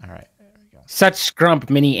 All right, there we go. Such scrump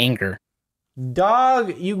mini anger.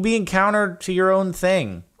 Dog, you being counter to your own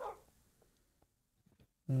thing.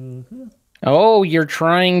 Mm-hmm. Oh, you're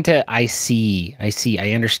trying to. I see.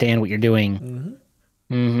 I understand what you're doing.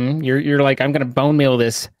 Mm-hmm. Mm-hmm. You're like, I'm gonna bone meal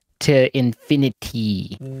this to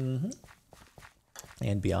infinity. Mm-hmm.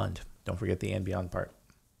 And beyond. Don't forget the and beyond part.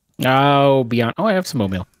 Oh, beyond. Oh, I have some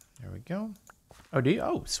bone meal. There we go. Oh, do you?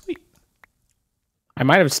 Oh, sweet. I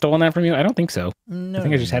might have stolen that from you. I don't think so. No, I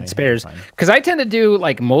think I just had spares. Because I tend to do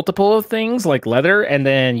like multiple of things, like leather, and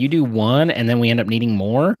then you do one, and then we end up needing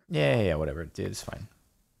more. Yeah, whatever. It's fine.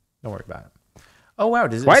 Don't worry about it. Oh, wow.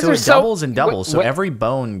 It doubles and doubles. So every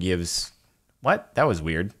bone gives... What? That was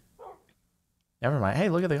weird. Never mind. Hey,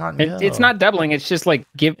 look at the cotton. It's not doubling. It's just like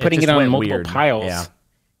putting it on multiple piles. Yeah.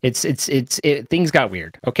 Things got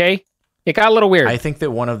weird. Okay? It got a little weird. I think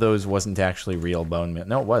that one of those wasn't actually real bone meal.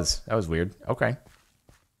 No, it was. That was weird. Okay.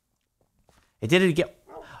 It did it again.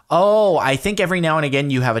 Oh, I think every now and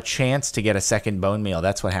again you have a chance to get a second bone meal.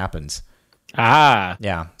 That's what happens. Ah.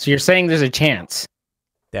 Yeah. So you're saying there's a chance.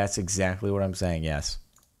 That's exactly what I'm saying, yes.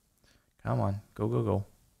 Come on. Go.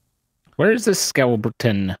 Where is this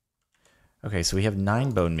skeleton? Okay, so we have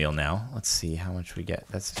 9 bone meal now. Let's see how much we get.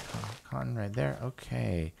 That's cotton right there.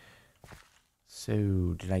 Okay.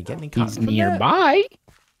 So, did I get any cotton from nearby?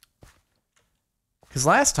 Because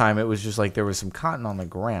last time it was just like there was some cotton on the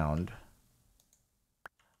ground.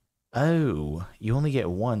 Oh, you only get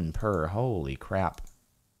 1 per. Holy crap.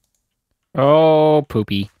 Oh,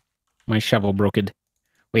 poopy. My shovel broke it.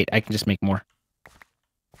 Wait, I can just make more.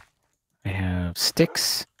 I have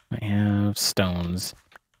sticks. I have stones.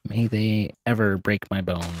 May they ever break my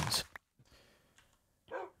bones.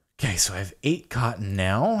 Okay, so I have 8 cotton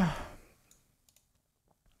now.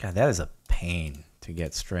 God, that is a pain to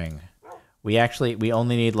get string. We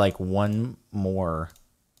only need like 1 more.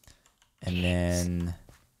 And then,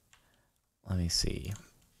 let me see.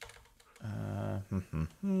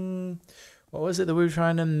 What was it that we were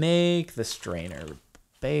trying to make? The strainer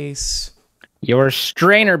base. Your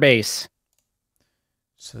strainer base.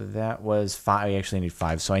 So that was 5. I actually need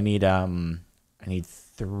 5. So I need 4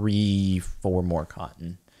 more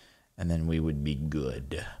cotton, and then we would be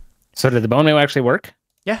good. So did the bone meal actually work?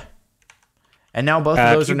 Yeah. And now both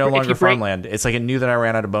of those are no longer farmland. It's like it knew that I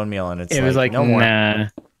ran out of bone meal, and it was like no more. Nah.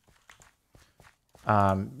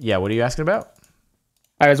 Yeah. What are you asking about?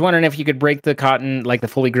 I was wondering if you could break the cotton, like the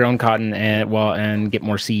fully grown cotton, and get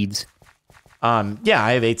more seeds. Yeah,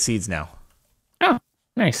 I have 8 seeds now. Oh,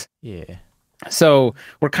 nice. Yeah. So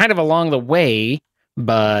we're kind of along the way,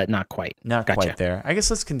 but not quite. Not quite there. I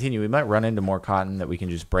guess let's continue. We might run into more cotton that we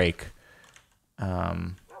can just break.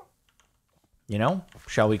 You know,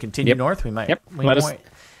 shall we continue north? We might. Yep.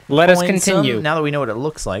 Let us continue. Now that we know what it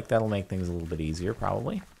looks like, that'll make things a little bit easier,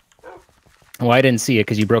 probably. Well, I didn't see it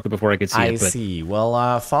because you broke it before I could see it. I see.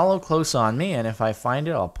 Well, follow close on me, and if I find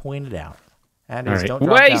it, I'll point it out. That is, right. Don't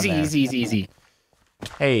drop down there. Easy.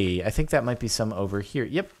 Hey, I think that might be some over here.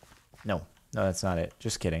 Yep. No, that's not it.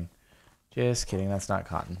 Just kidding. Just kidding. That's not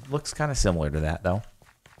cotton. Looks kind of similar to that, though.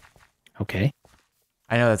 Okay.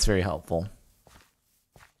 I know that's very helpful.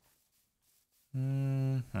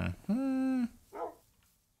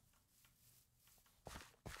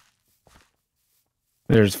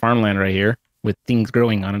 There's farmland right here with things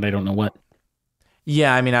growing on it. I don't know what.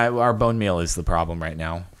 Yeah, I mean, our bone meal is the problem right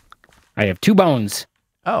now. I have 2 bones.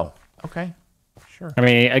 Oh, okay. Sure. I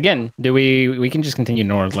mean, again, we can just continue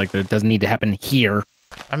north. Like, it doesn't need to happen here.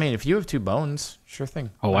 I mean, if you have 2 bones, sure thing.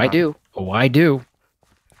 Oh, I do.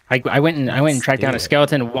 I went and tracked down a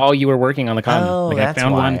skeleton while you were working on the cotton. Oh, like, that's I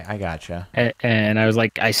found why. one. I gotcha. And I was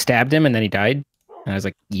like, I stabbed him and then he died. And I was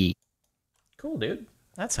like, yeet. Cool, dude.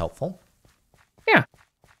 That's helpful. Yeah.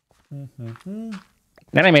 Then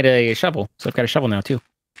I made a shovel, so I've got a shovel now too.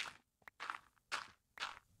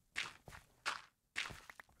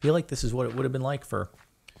 I feel like this is what it would have been like for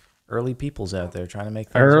early peoples out there trying to make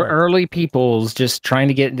things work. Early peoples just trying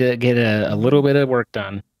to get a little bit of work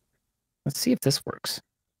done. Let's see if this works.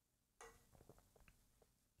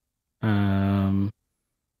 All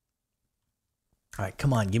right,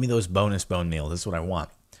 come on, give me those bonus bone meal. This is what I want.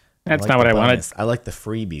 That's not what I wanted. I like the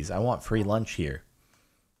freebies. I want free lunch here.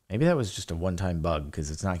 Maybe that was just a one-time bug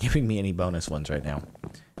because it's not giving me any bonus ones right now.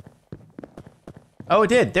 Oh, it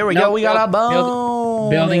did. There we go. We got a bone.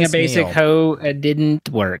 Building a basic hoe didn't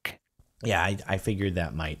work. Yeah, I figured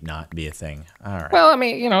that might not be a thing. All right. Well, I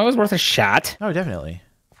mean, you know, it was worth a shot. Oh, definitely.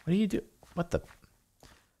 What do you do? What the?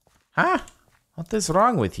 Huh? What is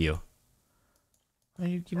wrong with you? Why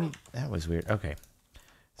you give me? That was weird. Okay.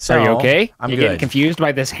 So, are you okay? I'm good. Getting confused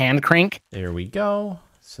by this hand crank? There we go.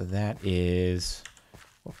 So that is...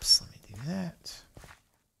 Whoops, let me do that.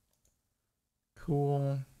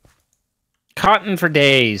 Cool. Cotton for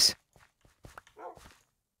days.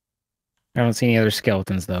 I don't see any other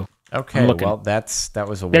skeletons, though. Okay, well, that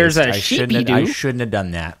was a waste. There's a I shouldn't have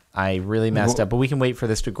done that. I really messed up, but we can wait for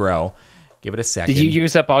this to grow. Give it a second. Did you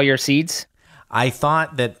use up all your seeds? I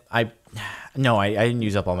thought that No, I didn't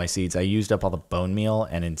use up all my seeds. I used up all the bone meal,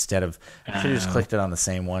 and instead of... I should have just clicked it on the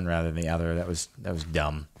same one rather than the other. That was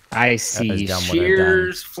dumb. I see.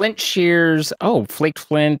 Shears, flint shears. Oh, flaked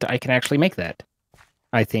flint. I can actually make that.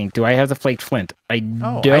 I think. Do I have the flaked flint? I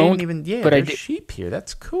don't. I didn't even... Yeah, but there's sheep here.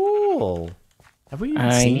 That's cool. Have we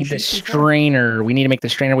even seen need the strainer. Before? We need to make the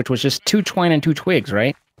strainer, which was just 2 twine and 2 twigs,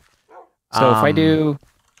 right? So if I do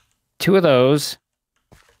 2 of those...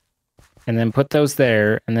 and then put those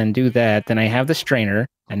there, and then do that, then I have the strainer,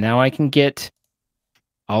 and now I can get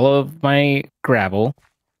all of my gravel,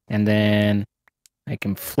 and then I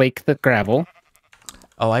can flake the gravel.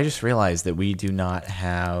 Oh, I just realized that we do not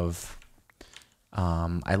have...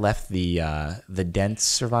 I left the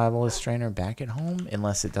dense survivalist strainer back at home,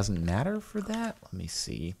 unless it doesn't matter for that. Let me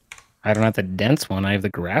see. I don't have the dense one. I have the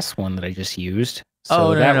grass one that I just used. So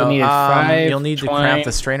oh, that no. Will need 5 You'll need to craft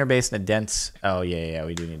the strainer base and a dense... Oh, yeah,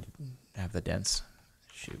 we do need to have the dense.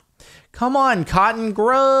 Shoot. Come on, cotton,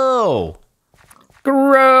 grow!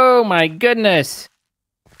 Grow, my goodness!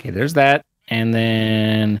 Okay, there's that. And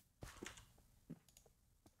then...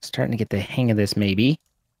 starting to get the hang of this, maybe.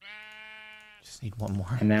 Just need one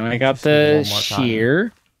more. And now I got the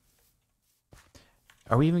shear.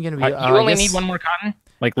 Are we even going to be... you only need one more cotton?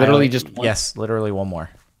 Like, literally just one? Yes, literally one more.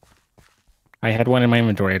 I had one in my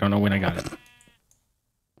inventory. I don't know when I got it.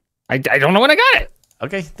 I don't know when I got it!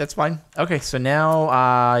 Okay, that's fine. Okay, so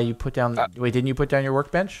now you put down. Wait, didn't you put down your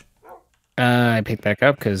workbench? I picked back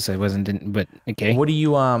up because I wasn't. But okay. What do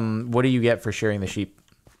you get for shearing the sheep?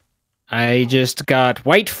 I just got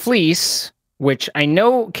white fleece, which I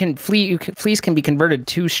know fleece can be converted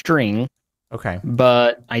to string. Okay.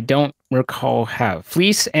 But I don't recall how.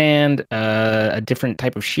 Fleece and a different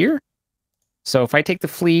type of shear. So if I take the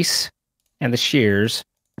fleece and the shears,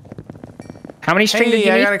 how many strings do you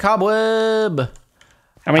need? I got a cobweb.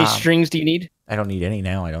 How many strings do you need? I don't need any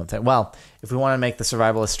now, I don't think. Well, if we want to make the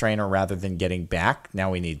survivalist strainer rather than getting back,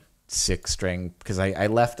 now we need 6 string. Because I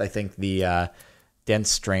left, I think, the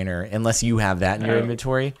dense strainer, unless you have that in your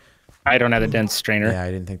inventory. I don't have the dense strainer. Yeah,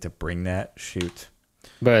 I didn't think to bring that. Shoot.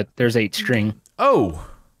 But there's 8 string. Oh,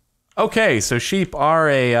 okay. So sheep are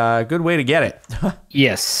a good way to get it.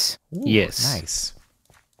 Yes. Ooh, yes. Nice.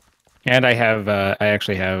 And I have, I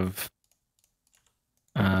actually have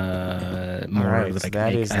more right, that so I can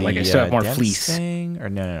that make. is I still have more dense fleece. Thing. Or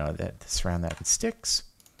no. Surround that with sticks.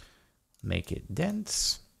 Make it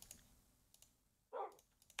dense.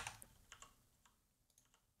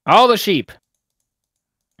 All the sheep.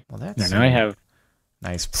 Well, that's now I have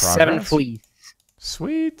nice progress. 7 fleece.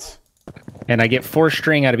 Sweet. And I get 4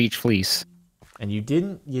 string out of each fleece. And you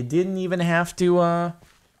didn't even have to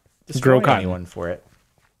destroy anyone for it.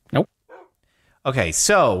 Nope. Okay,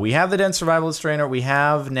 so we have the dense survivalist strainer. We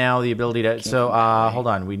have now the ability to. So hold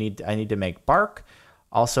on. I need to make bark.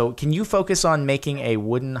 Also, can you focus on making a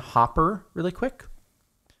wooden hopper really quick?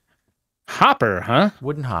 Hopper, huh?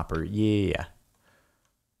 Wooden hopper, yeah.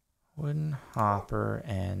 Wooden hopper,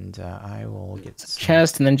 and I will get some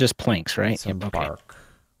chest and then just planks, right? Some bark.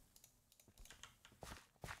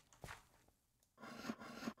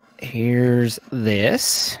 Here's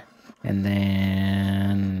this, and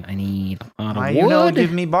then I need a lot of wood. You know,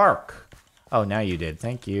 give me bark. Oh, now you did.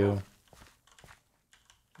 Thank you.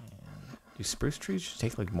 And do spruce trees just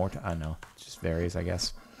take like more time? Oh no, it just varies, I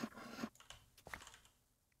guess.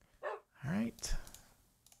 All right.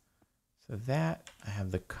 So that, I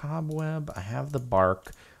have the cobweb, I have the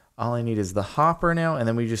bark. All I need is the hopper now, and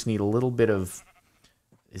then we just need a little bit of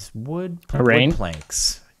wood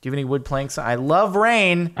planks. Do you have any wood planks? I love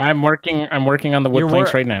rain. I'm working on the wood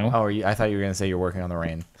planks right now. Oh, I thought you were gonna say you're working on the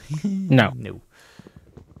rain. No. No.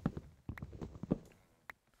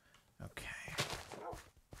 Okay.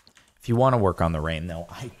 If you want to work on the rain, though,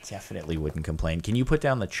 I definitely wouldn't complain. Can you put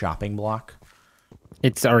down the chopping block?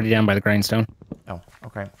 It's already down by the grindstone. Oh,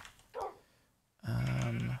 okay.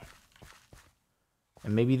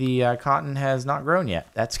 And maybe the cotton has not grown yet.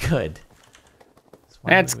 That's good.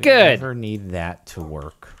 That's good. Never need that to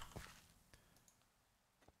work.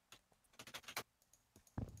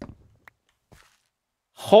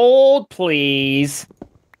 Hold, please.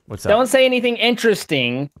 What's up? Don't say anything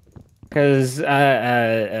interesting, because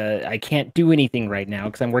I can't do anything right now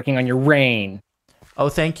because I'm working on your rain. Oh,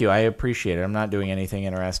 thank you. I appreciate it. I'm not doing anything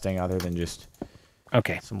interesting other than just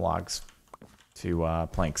some logs to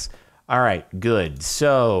planks. All right, good.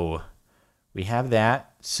 So we have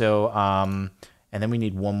that. So and then we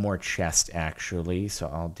need one more chest actually. So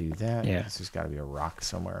I'll do that. Yeah. This has got to be a rock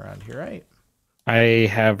somewhere around here, right? I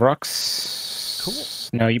have rocks. Cool.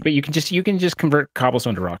 No, but you can just convert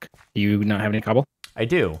cobblestone to rock. Do you not have any cobble? I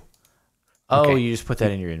do. Oh, you just put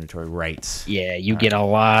that in your inventory, right? Yeah, you get a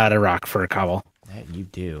lot of rock for a cobble. That you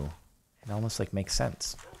do. It almost like makes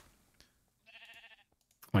sense.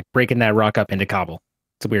 Like breaking that rock up into cobble.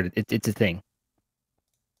 It's weird. It's a thing.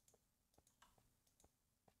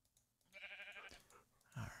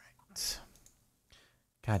 All right.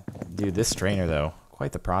 God, dude, this strainer though,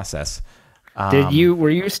 quite the process. Were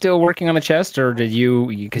you still working on the chest, or did you?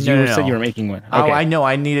 Because you said you were making one. Okay. Oh, I know.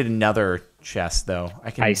 I needed another chest though.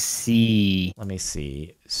 I see. Let me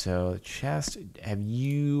see. So chest. Have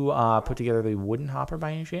you put together the wooden hopper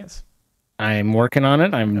by any chance? I'm working on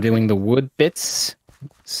it. I'm doing the wood bits.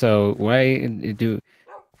 So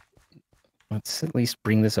let's at least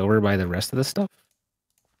bring this over by the rest of the stuff,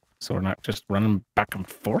 so we're not just running back and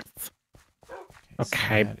forth.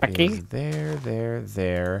 Okay, so Becky.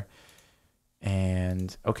 There.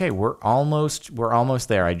 And okay, we're almost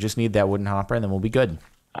there. I just need that wooden hopper, and then we'll be good.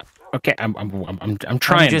 Okay, I'm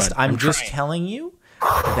trying. I'm just telling you.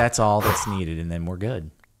 That's all that's needed, and then we're good.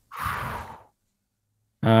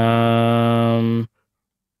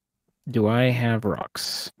 Do I have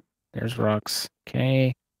rocks? There's rocks.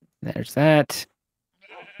 Okay, there's that,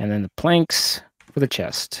 and then the planks for the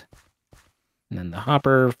chest, and then the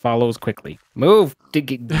hopper follows quickly. Move,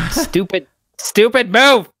 stupid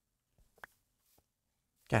move.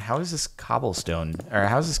 God, how is this cobblestone, or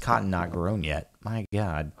how is this cotton not grown yet? My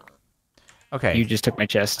God. Okay. You just took my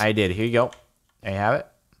chest. I did. Here you go. There you have it.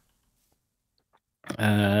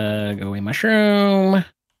 Go away mushroom.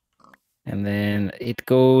 And then it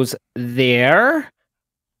goes there.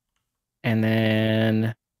 And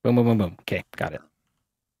then boom, boom, boom, boom. Okay, got it.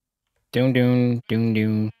 Doon, doon, doon,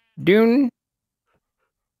 doon, doon.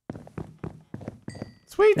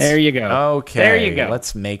 Sweet. There you go. Okay. There you go.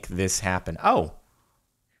 Let's make this happen. Oh.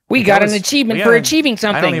 We got an achievement for achieving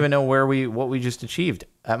something. I don't even know what we just achieved.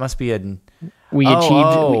 That must be a... We achieved...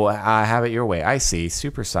 Oh, have it your way. I see.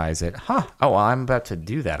 Supersize it. Huh. Oh, well, I'm about to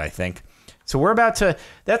do that, I think. So we're about to...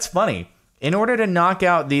 That's funny. In order to knock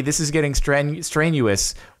out the this is getting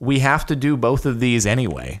strenuous, we have to do both of these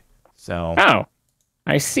anyway. So... Oh,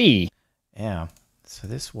 I see. Yeah. So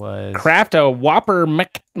this was... Craft a Whopper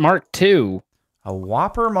Mark II. A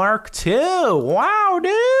Whopper Mark II. Wow,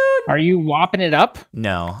 dude. Are you whopping it up?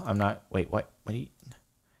 No, I'm not. Wait, what? What do you...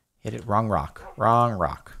 Hit it. Wrong rock. Wrong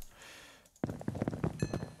rock.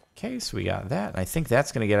 Okay, so we got that. I think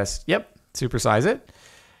that's going to get us... Yep. Supersize it.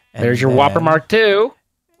 And there's your Whopper Mark II.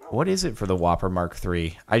 What is it for the Whopper Mark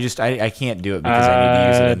III? I can't do it because I need to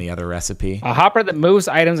use it in the other recipe. A hopper that moves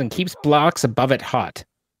items and keeps blocks above it hot.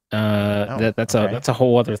 That's a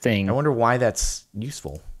whole other thing. I wonder why that's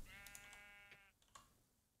useful.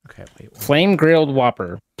 Okay, wait. Flame grilled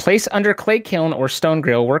Whopper. Place under clay kiln or stone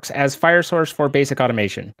grill, works as fire source for basic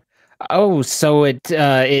automation. Oh, so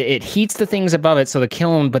it heats the things above it, so the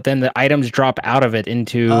kiln, but then the items drop out of it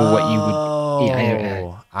into what you would.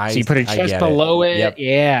 Yeah, so you put it just below it. Yep.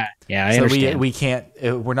 Yeah, I understand. We can't.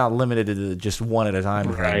 We're not limited to just one at a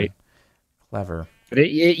time. Right. Clever. But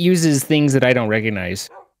it uses things that I don't recognize.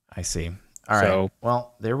 I see. All right. So,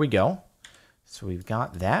 well, there we go. So we've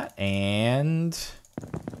got that, and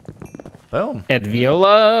boom. Ed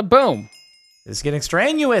Viola, boom. It's getting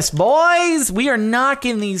strenuous, boys. We are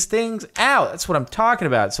knocking these things out. That's what I'm talking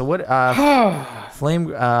about. So what?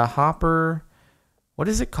 Flame hopper. What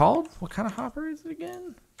is it called? What kind of hopper is it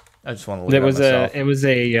again? I just want to look it up myself. It was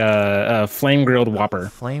a flame grilled Whopper.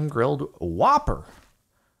 Flame grilled Whopper.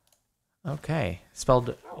 Okay,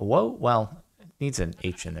 spelled whoa. Well, it needs an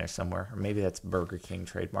H in there somewhere, or maybe that's Burger King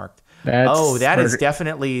trademarked. That is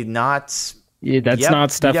definitely not. Yeah, that's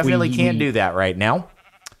not stuff. We definitely can't do that right now.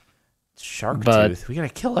 Shark tooth. We gotta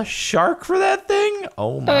kill a shark for that thing?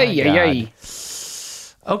 Oh my god.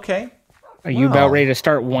 Okay. Are you about ready to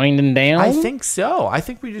start winding down? I think so. I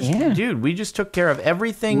think we just, dude, we just took care of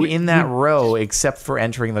everything in that row except for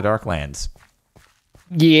entering the Darklands.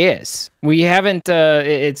 Yes, we haven't.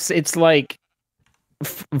 It's like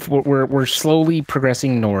we're slowly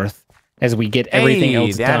progressing north as we get everything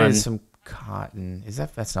else done. That is some cotton.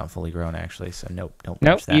 That's not fully grown actually. So nope. Don't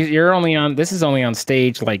nope. That. You're only on. This is only on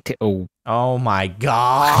stage like Oh my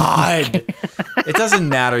god! It doesn't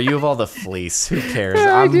matter. You have all the fleece. Who cares?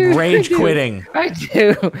 I'm rage quitting. I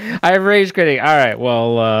do. I'm rage quitting. All right.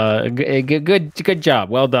 Well, good job.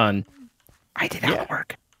 Well done. I did all the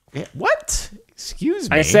work. Yeah. What? Excuse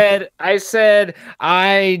me. I said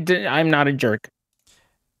I'm not a jerk.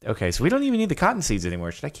 Okay, so we don't even need the cotton seeds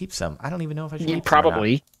anymore. Should I keep some? I don't even know if I should. Keep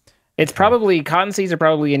probably. Some or not. It's probably cotton seeds are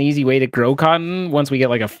probably an easy way to grow cotton once we get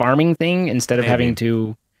like a farming thing instead of having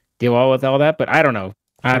to deal with all that. But I don't know.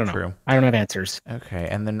 I don't know. I don't have answers. Okay,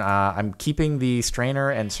 and then I'm keeping the strainer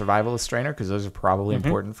and survivalist strainer because those are probably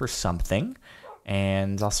important for something.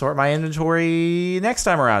 And I'll sort my inventory next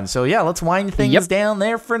time around. So yeah, let's wind things down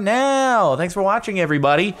there for now. Thanks for watching,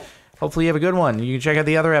 everybody. Hopefully you have a good one. You can check out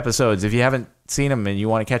the other episodes if you haven't seen them and you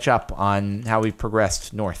want to catch up on how we've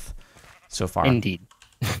progressed north so far. Indeed.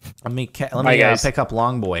 Let me pick up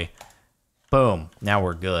Long Boy. Boom. Now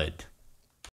we're good.